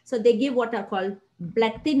moving. So they give what are called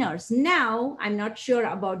blood thinners. Now, I'm not sure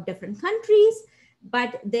about different countries,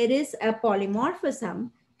 but there is a polymorphism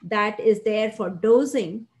that is there for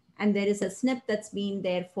dosing. And there is a SNP that's been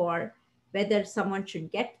there for whether someone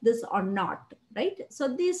should get this or not, right?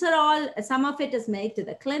 So these are all, some of it is made to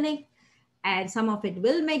the clinic and some of it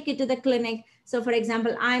will make it to the clinic. So for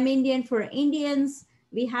example, I'm Indian. For Indians,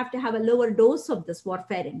 we have to have a lower dose of this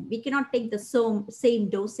warfarin. We cannot take the same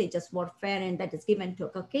dosage as warfarin that is given to a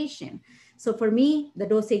Caucasian. So for me, the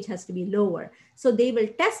dosage has to be lower. So they will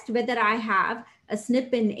test whether I have a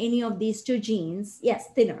SNP in any of these two genes. Yes,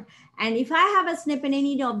 thinner. And if I have a SNP in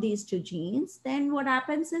any of these two genes, then what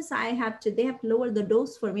happens is they have to lower the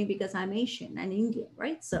dose for me because I'm Asian and Indian,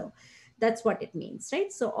 right? So that's what it means,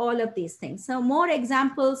 right? So all of these things. So more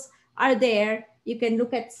examples are there. You can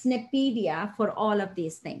look at SNPpedia for all of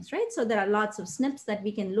these things, right? So there are lots of SNPs that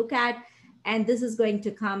we can look at, and this is going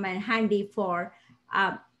to come in handy for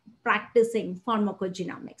practicing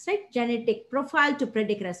pharmacogenomics, right? Genetic profile to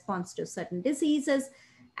predict response to certain diseases.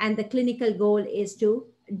 And the clinical goal is to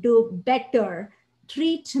do better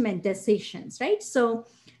treatment decisions, right? So,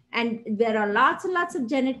 and there are lots and lots of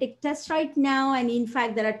genetic tests right now. And in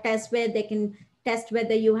fact, there are tests where they can test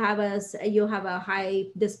whether you have a high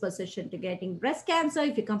disposition to getting breast cancer.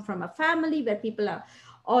 If you come from a family where people are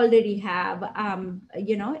already have,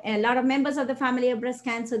 a lot of members of the family have breast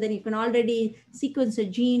cancer, then you can already sequence a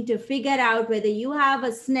gene to figure out whether you have a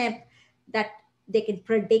SNP that they can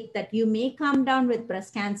predict that you may come down with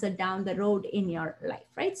breast cancer down the road in your life,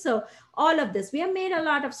 right? So all of this, we have made a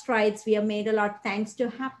lot of strides. We have made a lot thanks to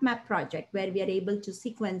HapMap project, where we are able to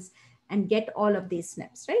sequence and get all of these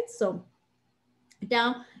SNPs, right? So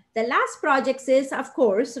now, the last project is, of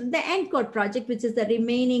course, the ENCODE project, which is the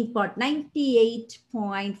remaining part,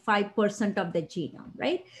 98.5% of the genome,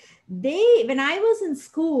 right? When I was in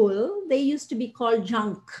school, they used to be called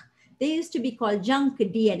junk. They used to be called junk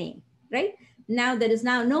DNA, right? Now, there is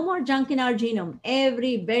now no more junk in our genome.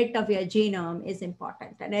 Every bit of your genome is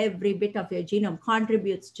important, and every bit of your genome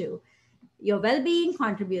contributes to your well-being,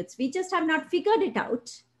 contributes. We just have not figured it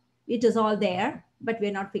out. It is all there, but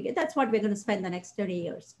we're not figured. That's what we're going to spend the next 30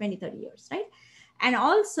 years, right? And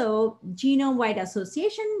also genome-wide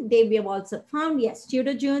association, we have also found, yes,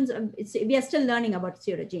 pseudogenes. We are still learning about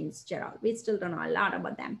pseudogenes, Gerald. We still don't know a lot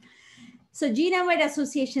about them. So genome-wide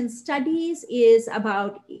association studies is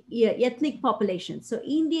about ethnic populations. So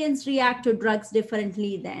Indians react to drugs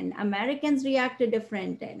differently than Americans react to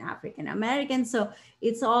different than African Americans. So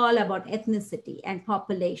it's all about ethnicity and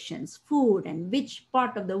populations, food, and which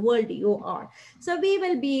part of the world you are. So we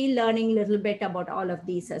will be learning a little bit about all of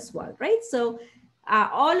these as well, right? So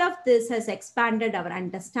all of this has expanded our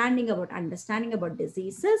understanding about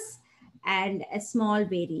diseases, and small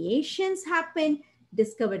variations happen,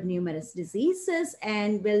 discovered numerous diseases,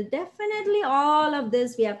 and will definitely all of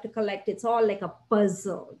this we have to collect. It's all like a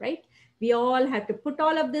puzzle, right? We all have to put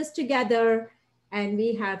all of this together, and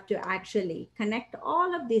we have to actually connect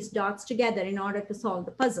all of these dots together in order to solve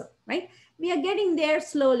the puzzle, right? We are getting there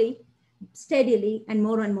slowly, steadily, and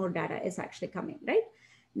more data is actually coming, right?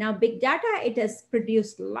 Now, big data, it has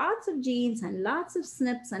produced lots of genes and lots of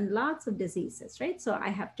SNPs and lots of diseases, right? So I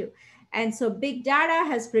have to, and so big data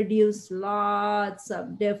has produced lots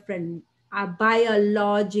of different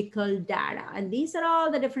biological data. And these are all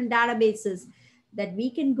the different databases that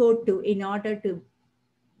we can go to in order to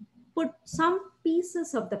put some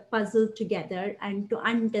pieces of the puzzle together and to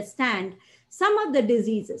understand some of the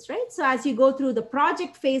diseases, right? So as you go through the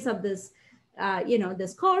project phase of this,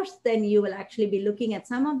 this course, then you will actually be looking at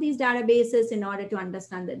some of these databases in order to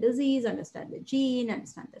understand the disease, understand the gene,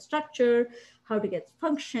 understand the structure, how to get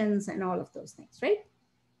functions, and all of those things, right?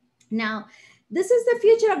 Now, this is the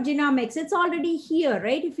future of genomics. It's already here,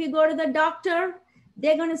 right? If you go to the doctor,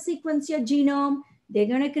 they're going to sequence your genome. They're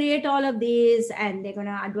going to create all of these, and they're going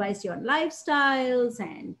to advise you on lifestyles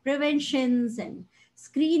and preventions and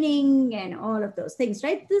screening and all of those things,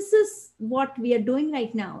 right? This is what we are doing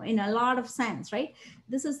right now in a lot of science, right?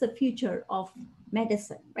 This is the future of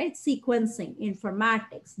medicine, right? Sequencing,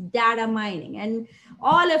 informatics, data mining, and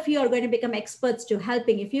all of you are going to become experts to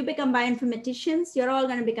helping. If you become bioinformaticians, you're all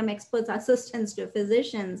going to become experts, assistants to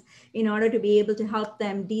physicians in order to be able to help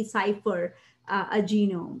them decipher a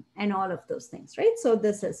genome and all of those things, right? So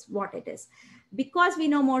this is what it is. Because we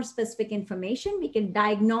know more specific information, we can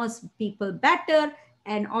diagnose people better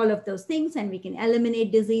and all of those things, and we can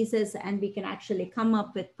eliminate diseases, and we can actually come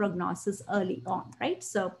up with prognosis early on, right?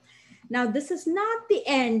 So now this is not the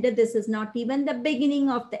end. This is not even the beginning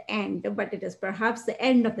of the end, but it is perhaps the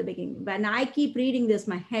end of the beginning. When I keep reading this,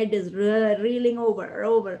 my head is reeling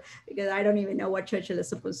over because I don't even know what Churchill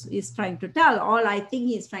is trying to tell. All I think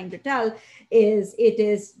he's trying to tell is it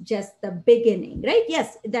is just the beginning, right?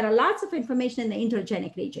 Yes, there are lots of information in the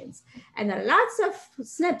intergenic regions, and there are lots of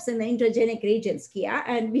SNPs in the intergenic regions, Kia,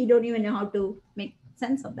 and we don't even know how to make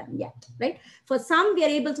sense of them yet, right? For some, we are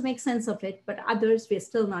able to make sense of it, but others, we're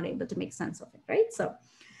still not able to make sense of it, right? So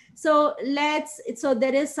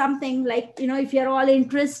there is something like, if you're all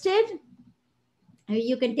interested,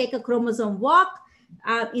 you can take a chromosome walk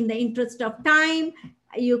in the interest of time.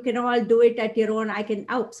 You can all do it at your own.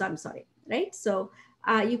 I'm sorry, right? So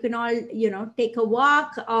you can all, take a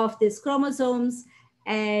walk of these chromosomes,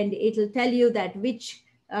 and it'll tell you that which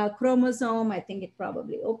chromosome. I think it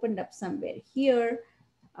probably opened up somewhere here.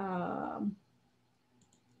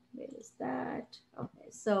 Where is that? Okay,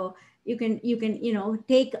 so you can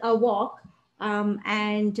take a walk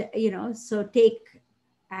and so take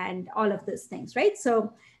and all of those things, right?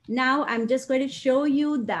 So now I'm just going to show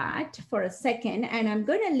you that for a second, and I'm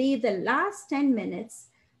going to leave the last 10 minutes.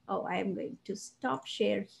 Oh, I'm going to stop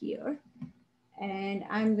share here, and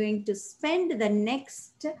I'm going to spend the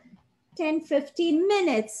next 10, 15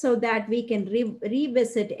 minutes so that we can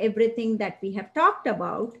revisit everything that we have talked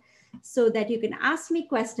about, so that you can ask me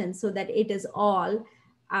questions so that it is all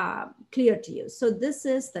clear to you. So this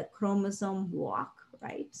is the chromosome walk,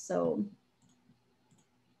 right? So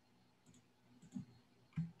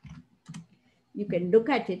you can look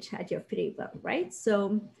at it at your free will, right?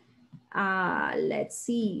 So let's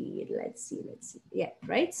see. Yeah,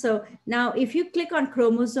 right? So now if you click on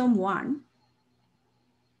chromosome 1,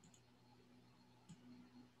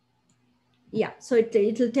 yeah, so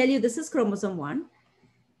it'll tell you this is chromosome 1,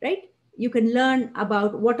 right? You can learn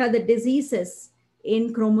about what are the diseases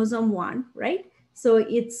in chromosome 1, right? So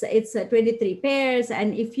it's 23 pairs.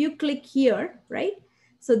 And if you click here, right?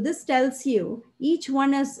 So this tells you each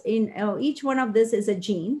one of this is a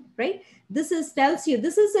gene, right? Tells you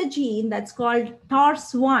this is a gene that's called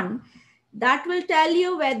TORS1. That will tell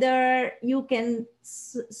you whether you can,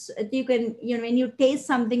 when you taste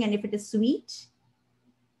something and if it is sweet.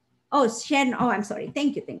 Oh, Shen, oh, I'm sorry.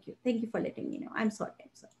 Thank you. Thank you for letting me know. I'm sorry.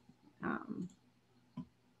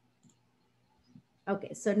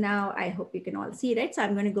 Okay, so now I hope you can all see, right? So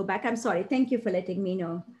I'm going to go back. I'm sorry. Thank you for letting me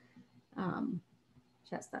know,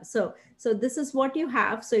 Shasta. So this is what you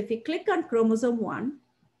have. So if you click on chromosome 1,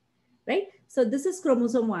 right? So this is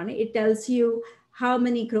chromosome 1. It tells you how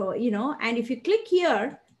many, and if you click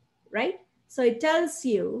here, right? So it tells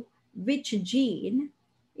you which gene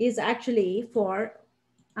is actually for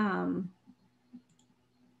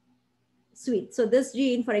sweet. So this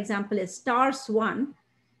gene, for example, is TORS1.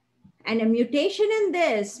 And a mutation in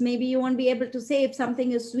this, maybe you won't be able to say if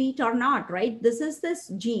something is sweet or not, right? This is this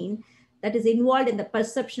gene that is involved in the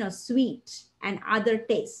perception of sweet and other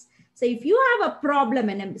tastes. So if you have a problem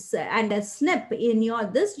and a SNP in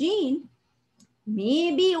this gene,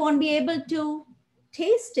 maybe you won't be able to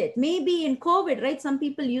taste it. Maybe in COVID, right? Some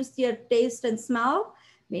people use their taste and smell.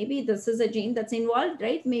 Maybe this is a gene that's involved,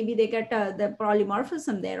 right? Maybe they get the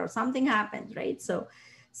polymorphism there or something happens, right? So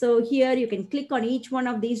here you can click on each one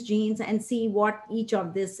of these genes and see what each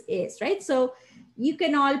of this is, right? So you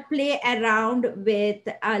can all play around with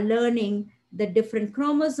learning the different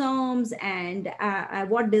chromosomes and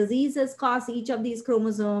what diseases cause each of these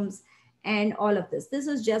chromosomes and all of this. This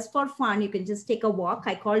is just for fun. You can just take a walk.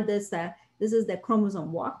 I call this, this is the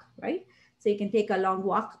chromosome walk, right? So you can take a long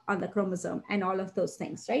walk on the chromosome and all of those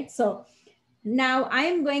things, right? So now I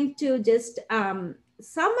am going to just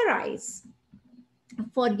summarize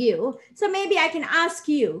for you. So maybe I can ask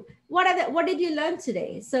you, what did you learn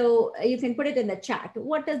today? So you can put it in the chat.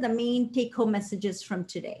 What is the main take home messages from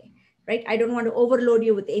today, right? I don't want to overload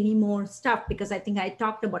you with any more stuff because I think I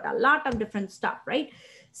talked about a lot of different stuff, right?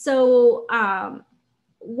 So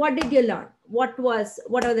what did you learn? What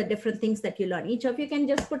are the different things that you learned? Each of you can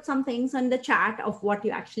just put some things on the chat of what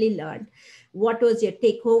you actually learned. What was your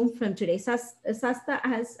take home from today? Sasta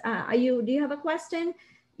do you have a question?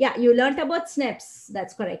 Yeah, you learned about SNPs.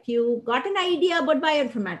 That's correct. You got an idea about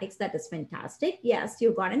bioinformatics. That is fantastic. Yes,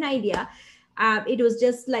 you got an idea. It was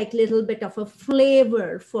just like a little bit of a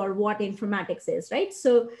flavor for what informatics is, right?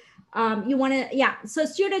 So you want to, yeah. So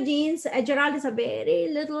pseudogenes, Gerald, is a very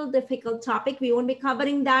little difficult topic. We won't be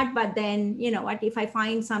covering that, but then, you know what, if I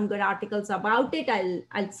find some good articles about it,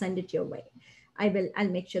 I'll send it your way. I'll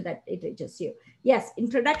make sure that it reaches you. Yes,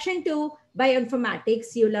 introduction to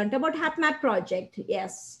bioinformatics. You learned about HapMap project.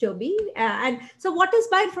 Yes, Toby. And so what is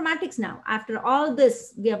bioinformatics now? After all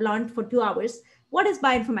this, we have learned for 2 hours. What is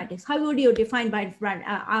bioinformatics? How would you define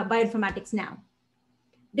bioinformatics now?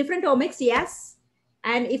 Different omics, yes.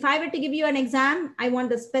 And if I were to give you an exam, I want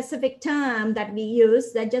the specific term that we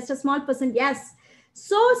use, that just a small percent, yes.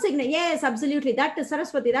 So significant, yes, absolutely. That is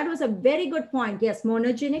Saraswati. That was a very good point. Yes,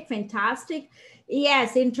 monogenic, fantastic.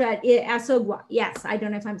 Yes, Asogwa. Yes, I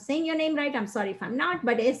don't know if I'm saying your name right. I'm sorry if I'm not,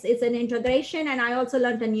 but it's an integration. And I also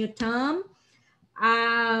learned a new term.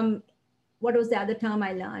 What was the other term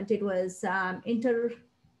I learned? It was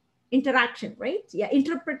interaction, right? Yeah,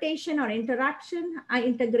 interpretation or interaction,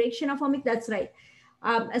 integration of omics. That's right.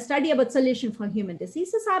 A study about solution for human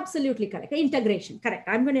diseases. Absolutely correct. Integration, correct.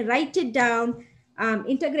 I'm going to write it down.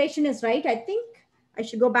 Integration is right. I think I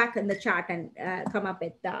should go back in the chat and come up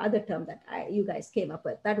with the other term that you guys came up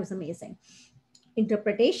with. That was amazing.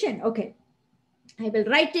 Interpretation. Okay. I will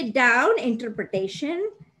write it down. Interpretation,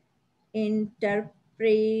 and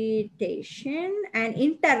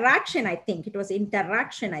interaction. I think it was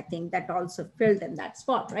interaction. I think that also filled in that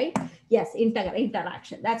spot, right? Yes,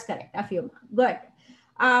 interaction. That's correct. A few. Good.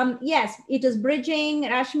 Yes, it is bridging,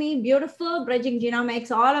 Rashmi, beautiful, bridging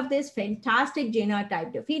genomics, all of this, fantastic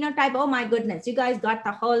genotype to phenotype. Oh my goodness, you guys got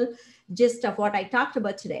the whole gist of what I talked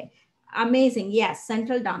about today. Amazing. Yes.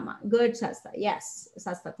 Central Dharma. Good, Sasta. Yes.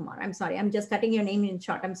 Sasta Kumar. I'm sorry. I'm just cutting your name in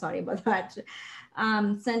short. I'm sorry about that.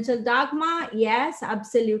 Central Dogma. Yes,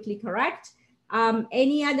 absolutely correct.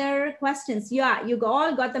 Any other questions? Yeah, you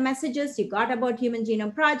all got the messages. You got about Human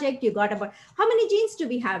Genome Project. You got about how many genes do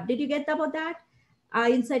we have? Did you get about that?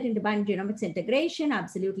 Insight into biogenomics integration.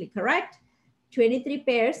 Absolutely correct. 23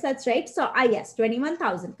 pairs, that's right. So yes,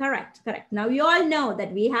 21,000, correct. Now you all know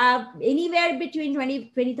that we have anywhere between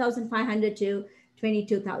 20,500 to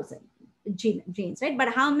 22,000 genes, right?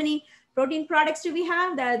 But how many protein products do we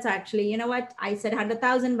have? That's actually, you know what, I said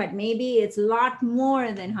 100,000, but maybe it's a lot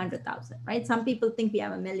more than 100,000, right? Some people think we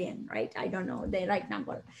have a million, right? I don't know the right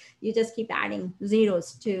number. You just keep adding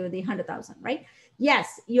zeros to the 100,000, right?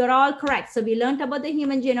 Yes, you're all correct. So we learned about the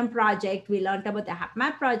Human Genome Project. We learned about the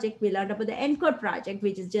HapMap project. We learned about the ENCODE project,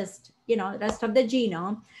 which is just, you know, the rest of the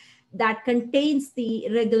genome that contains the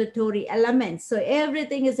regulatory elements. So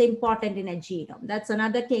everything is important in a genome. That's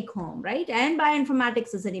another take home, right? And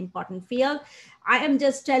bioinformatics is an important field. I am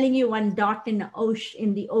just telling you one dot in the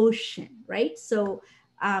ocean, right? So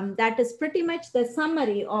that is pretty much the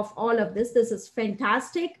summary of all of this. This is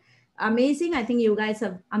fantastic. Amazing. I think you guys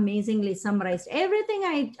have amazingly summarized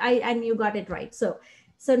everything. And you got it right. So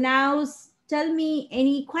now tell me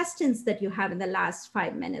any questions that you have in the last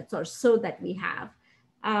 5 minutes or so that we have.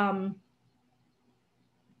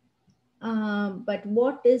 But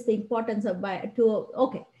what is the importance of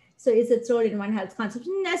okay. So is its role in One Health concept?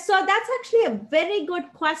 So that's actually a very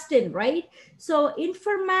good question, right? So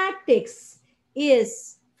informatics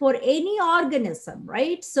is for any organism,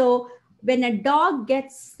 right? So when a dog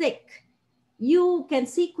gets sick, you can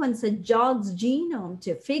sequence a dog's genome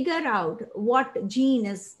to figure out what gene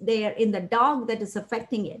is there in the dog that is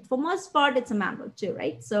affecting it. For most part, it's a mammal too,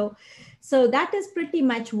 right? So that is pretty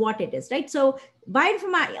much what it is, right? So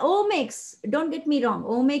bioinformatics, omics, don't get me wrong,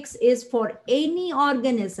 omics is for any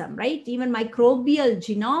organism, right? Even microbial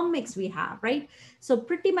genomics we have, right? So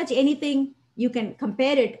pretty much anything you can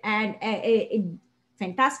compare it and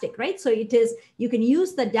fantastic, right? So it is, you can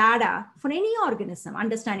use the data for any organism,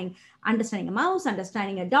 understanding a mouse,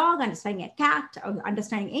 understanding a dog, understanding a cat, or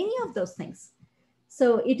understanding any of those things.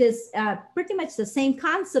 So it is pretty much the same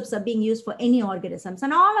concepts are being used for any organisms.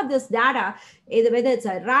 And all of this data, either whether it's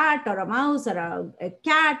a rat or a mouse or a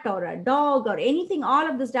cat or a dog or anything, all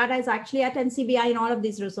of this data is actually at NCBI in all of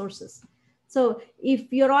these resources. So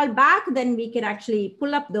if you're all back, then we can actually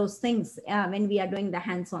pull up those things when we are doing the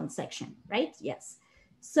hands-on section, right? Yes.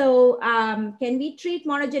 So can we treat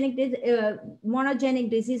monogenic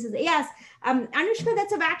diseases? Yes, Anushka,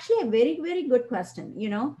 that's actually a very, very good question. You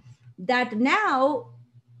know, that now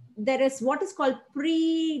there is what is called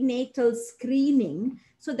prenatal screening.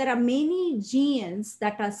 So there are many genes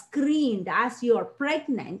that are screened as you're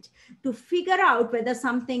pregnant to figure out whether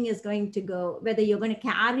something is going to go, whether you're going to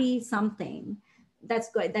carry something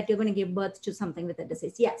that's good, that you're going to give birth to something with a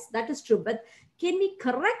disease. Yes, that is true. But can we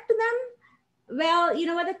correct them? Well, you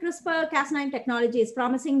know what, the CRISPR-Cas9 technology is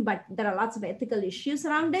promising, but there are lots of ethical issues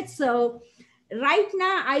around it. So right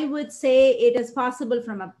now, I would say it is possible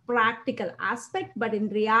from a practical aspect, but in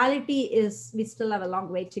reality we still have a long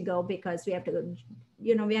way to go because we have to,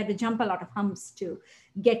 you know, we have to jump a lot of humps to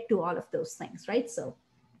get to all of those things, right? So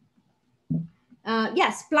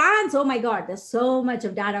yes, plants, oh my God, there's so much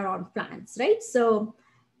of data on plants, right? So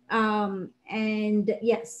and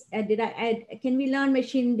yes, did I add, can we learn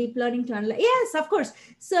machine deep learning to analyze? Yes, of course.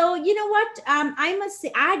 So you know what, I must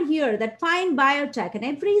add here that P.M Biotech and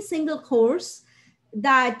every single course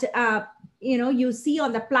that, you know, you see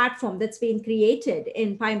on the platform that's been created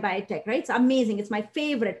in P.M Biotech, right? It's amazing. It's my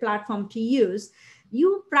favorite platform to use.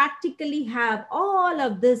 You practically have all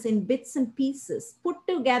of this in bits and pieces put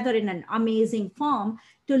together in an amazing form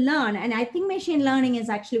to learn. And I think machine learning is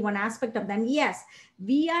actually one aspect of them. Yes,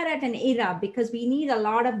 we are at an era because we need a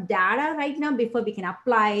lot of data right now before we can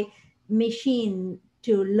apply machine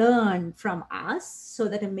to learn from us so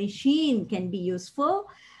that a machine can be useful.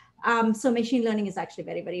 So machine learning is actually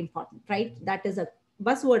very, very important, right? That is a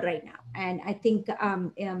buzzword right now. And I think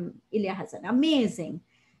Ilya has an amazing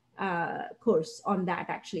course on that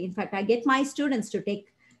actually. In fact, I get my students to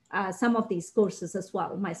take some of these courses as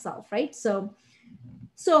well myself, right? So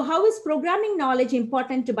how is programming knowledge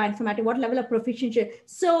important to bioinformatics? What level of proficiency?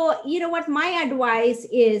 So you know what, my advice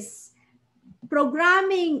is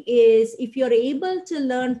programming is, if you're able to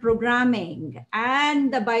learn programming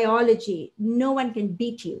and the biology, no one can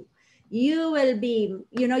beat you. You will be,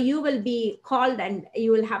 you know, you will be called and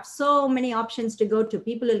you will have so many options to go to.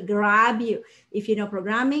 People will grab you if you know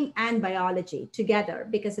programming and biology together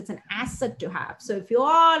because it's an asset to have. So if you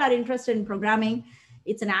all are interested in programming,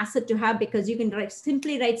 it's an asset to have because you can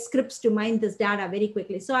simply write scripts to mine this data very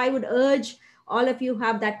quickly. So I would urge all of you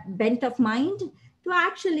have that bent of mind to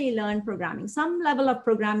actually learn programming. Some level of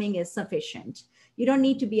programming is sufficient. You don't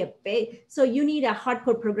need to be so you need a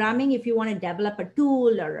hardcore programming if you want to develop a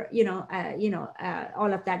tool or,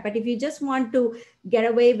 all of that. But if you just want to get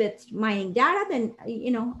away with mining data, then,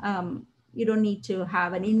 you don't need to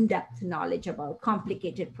have an in-depth knowledge about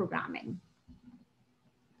complicated programming.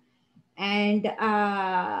 And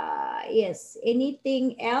yes,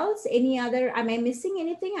 anything else? Any other, am I missing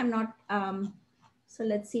anything? I'm not, so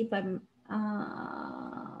let's see if I'm,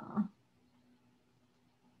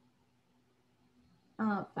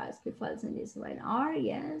 FASTQ files in this one are,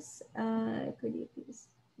 yes. Could you please,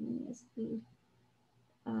 EST?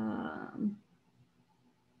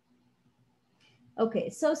 Okay,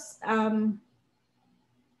 so,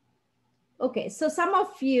 okay, so some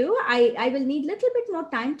of you, I will need a little bit more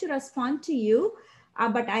time to respond to you,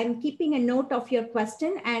 but I'm keeping a note of your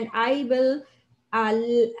question and I will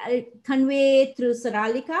I'll convey through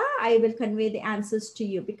Sonalika, I will convey the answers to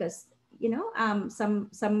you because,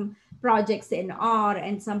 some projects in R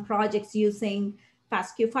and some projects using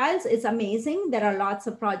FASTQ files is amazing. There are lots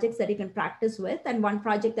of projects that you can practice with. And one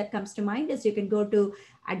project that comes to mind is you can go to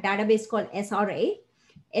a database called SRA.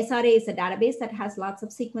 SRA is a database that has lots of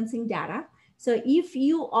sequencing data. So if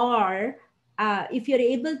you are, if you're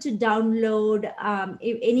able to download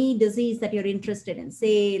any disease that you're interested in,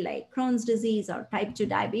 say like Crohn's disease or type 2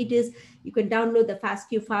 diabetes, you can download the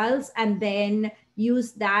FASTQ files and then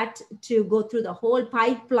use that to go through the whole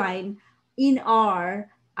pipeline in R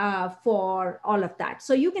for all of that.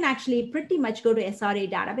 So you can actually pretty much go to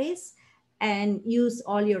SRA database and use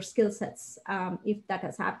all your skill sets. If that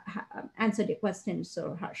has answered your question,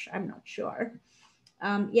 so Harsh, I'm not sure.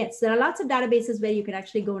 Yes, there are lots of databases where you can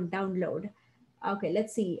actually go and download. Okay,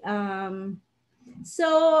 let's see.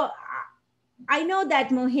 So I know that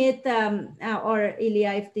Mohit or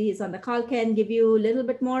Ilya, if he's on the call, can give you a little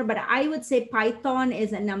bit more, but I would say Python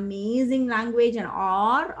is an amazing language and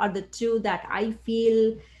R are the two that I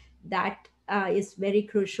feel that is very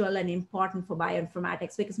crucial and important for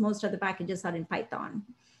bioinformatics because most of the packages are in Python.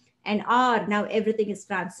 And R, now everything is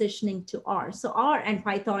transitioning to R. So R and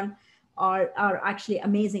Python are actually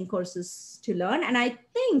amazing courses to learn. And I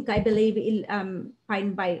believe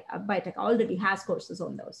Biotech already has courses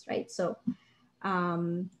on those, right? So,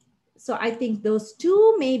 so I think those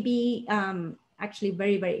two may be actually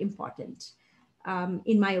very, very important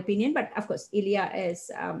in my opinion. But of course, Ilya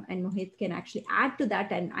is, and Mohit can actually add to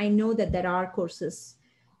that. And I know that there are courses.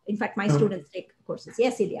 In fact, my students take courses.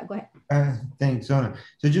 Yes, Ilya, go ahead. Thanks, Sona.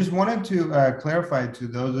 So just wanted to clarify to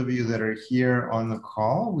those of you that are here on the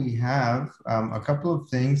call, we have a couple of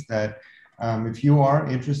things that if you are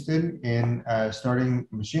interested in starting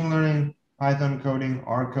machine learning, Python coding,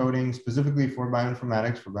 R coding, specifically for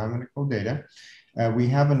bioinformatics, for biomedical data, we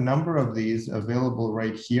have a number of these available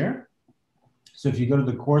right here. So if you go to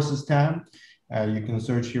the courses tab, you can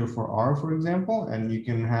search here for R, for example, and you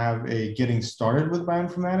can have a getting started with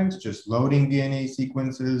bioinformatics, just loading DNA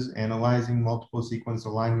sequences, analyzing multiple sequence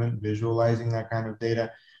alignment, visualizing that kind of data,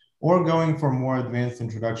 or going for more advanced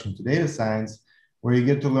introduction to data science, where you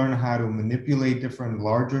get to learn how to manipulate different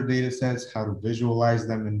larger data sets, how to visualize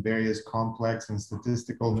them in various complex and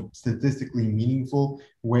statistically meaningful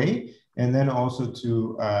way, and then also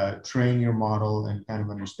to train your model and kind of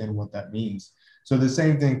understand what that means. So the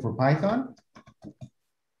same thing for Python.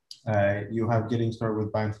 You have getting started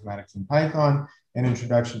with bioinformatics in Python and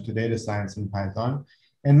introduction to data science in Python.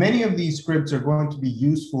 And many of these scripts are going to be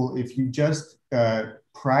useful if you just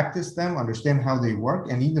practice them, understand how they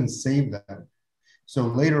work, and even save them. So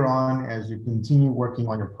later on, as you continue working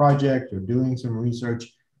on your project or doing some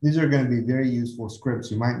research, these are going to be very useful scripts.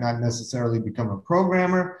 You might not necessarily become a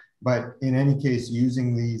programmer, but in any case,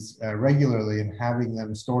 using these regularly and having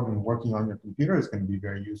them stored and working on your computer is going to be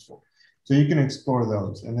very useful. So you can explore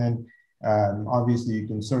those. And then obviously you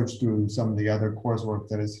can search through some of the other coursework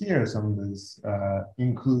that is here. Some of this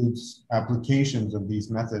includes applications of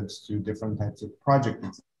these methods to different types of project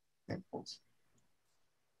examples.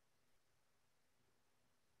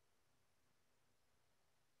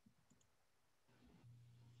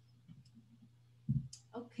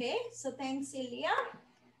 Okay, so thanks, Ilya.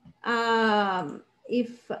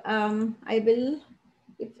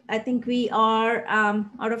 I think we are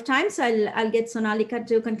out of time, so I'll get Sonalika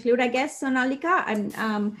to conclude, I guess, Sonalika. And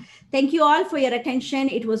thank you all for your attention.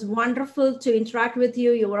 It was wonderful to interact with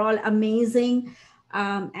you. You were all amazing.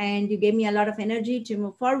 And you gave me a lot of energy to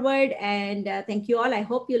move forward. And thank you all. I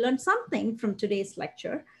hope you learned something from today's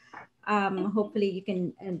lecture. hopefully you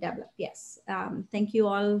can develop. Yes. Thank you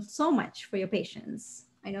all so much for your patience.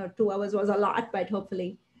 I know 2 hours was a lot, but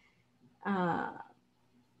hopefully.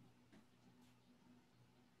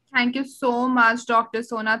 Thank you so much, Dr.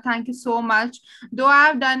 Sona. Thank you so much. Though I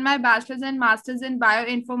have done my bachelor's and master's in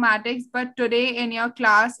bioinformatics, but today in your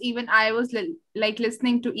class, even I was like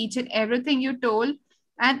listening to each and everything you told.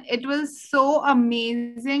 And it was so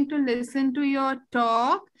amazing to listen to your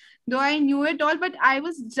talk. Though I knew it all, but I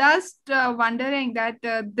was just wondering that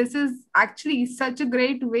this is actually such a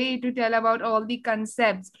great way to tell about all the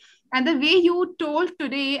concepts. And the way you told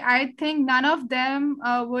today, I think none of them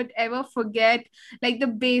would ever forget, like the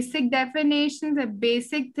basic definitions, the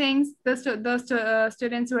basic things the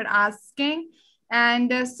students were asking.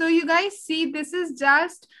 And so you guys see, this is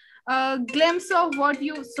just a glimpse of what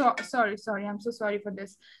you saw. Sorry, I'm so sorry for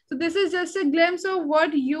this. So this is just a glimpse of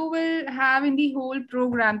what you will have in the whole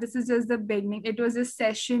program. This is just the beginning. It was just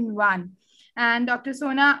session 1. And Dr.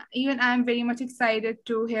 Sona, even I'm very much excited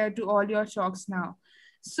to hear to all your talks now.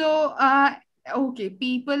 So okay,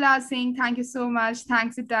 people are saying thank you so much,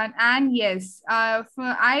 thanks a ton. And yes,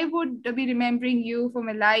 I would be remembering you for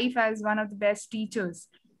my life as one of the best teachers.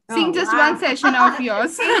 Seeing just one session of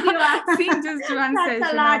yours. Thank you. Seeing just one That's session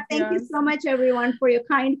a lot. of Thank yours. you so much, everyone, for your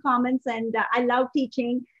kind comments. And I love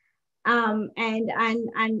teaching. And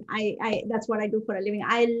I that's what I do for a living.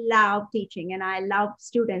 I love teaching and I love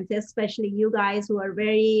students, especially you guys who are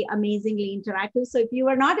very amazingly interactive. So if you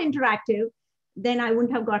were not interactive, then I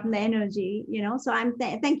wouldn't have gotten the energy, you know. So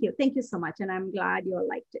thank you so much, and I'm glad you all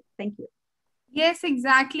liked it. Thank you. Yes,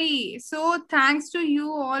 exactly. So thanks to you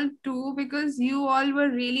all too, because you all were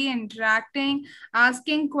really interacting,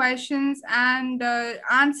 asking questions and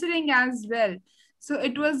answering as well. So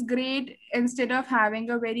it was great. Instead of having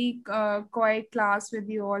a very quiet class with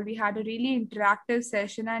you all, we had a really interactive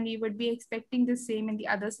session, and we would be expecting the same in the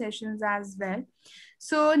other sessions as well.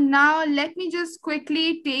 So now let me just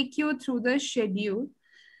quickly take you through the schedule.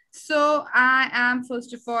 So I am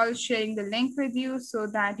first of all sharing the link with you so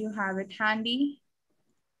that you have it handy.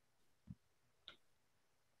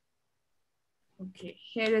 Okay,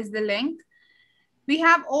 here is the link. We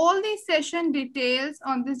have all the session details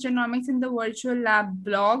on this genomics in the virtual lab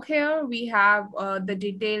blog here. We have the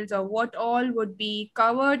details of what all would be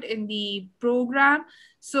covered in the program.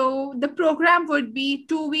 So the program would be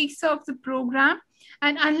 2 weeks of the program.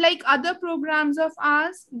 And unlike other programs of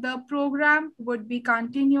ours, the program would be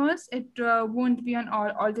continuous. It won't be on all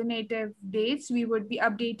alternative dates. We would be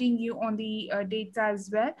updating you on the dates as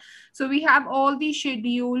well. So we have all the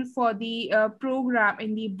schedule for the program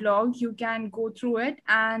in the blog. You can go through it.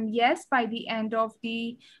 And yes, by the end of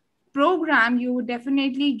the program, you would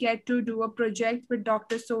definitely get to do a project with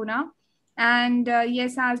Dr. Sona. And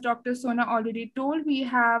yes, as Dr. Sona already told, we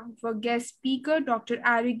have a guest speaker, Dr.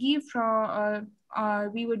 Arigi,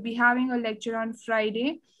 we would be having a lecture on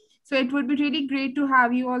Friday. So it would be really great to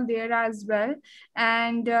have you all there as well.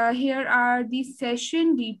 And here are the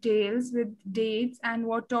session details with dates and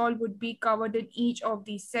what all would be covered in each of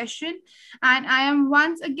these sessions. And I am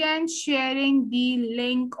once again sharing the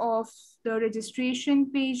link of the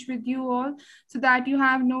registration page with you all so that you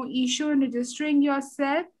have no issue in registering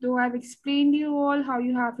yourself, though I've explained you all how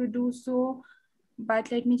you have to do so.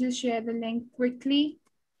 But let me just share the link quickly.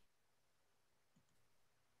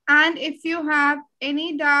 And if you have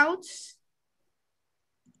any doubts,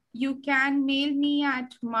 you can mail me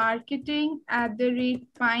at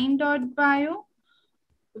marketing@pine.bio.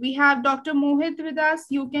 We have Dr. Mohit with us.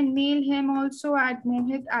 You can mail him also at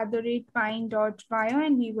mohit@pine.bio,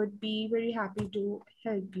 and we would be very happy to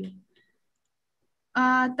help you.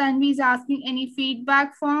 Tanvi is asking any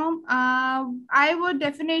feedback form. I would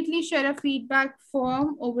definitely share a feedback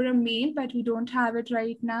form over a mail, but we don't have it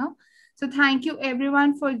right now. So thank you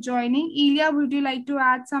everyone for joining. Ilya, would you like to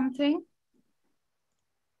add something?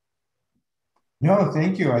 No,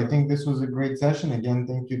 thank you. I think this was a great session. Again,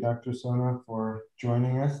 thank you, Dr. Sona, for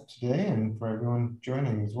joining us today and for everyone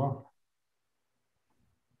joining as well.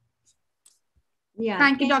 Yeah.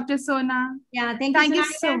 Thank you, Dr. Sona. Yeah, thank you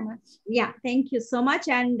so much. Yeah, thank you so much.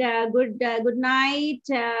 And good night,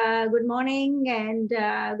 good morning, and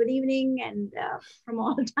good evening, and from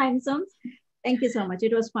all time zones. Thank you so much.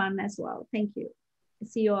 It was fun as well. Thank you.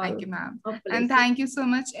 See you all. Thank you, ma'am. And thank you so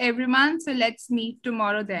much, everyone. So let's meet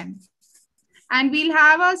tomorrow then. And we'll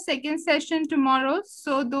have a second session tomorrow.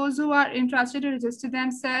 So those who are interested to register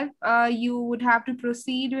themselves, you would have to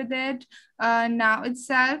proceed with it now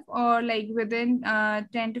itself, or like within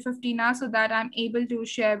 10 to 15 hours, so that I'm able to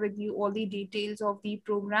share with you all the details of the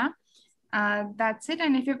program. That's it.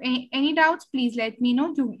 And if you have any doubts, please let me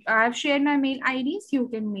know. I've shared my mail IDs. You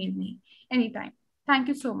can mail me anytime. Thank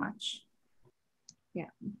you so much.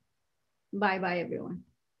 Yeah. Bye-bye, everyone.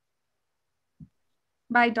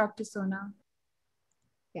 Bye, Dr. Sona.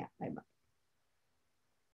 Yeah, bye-bye.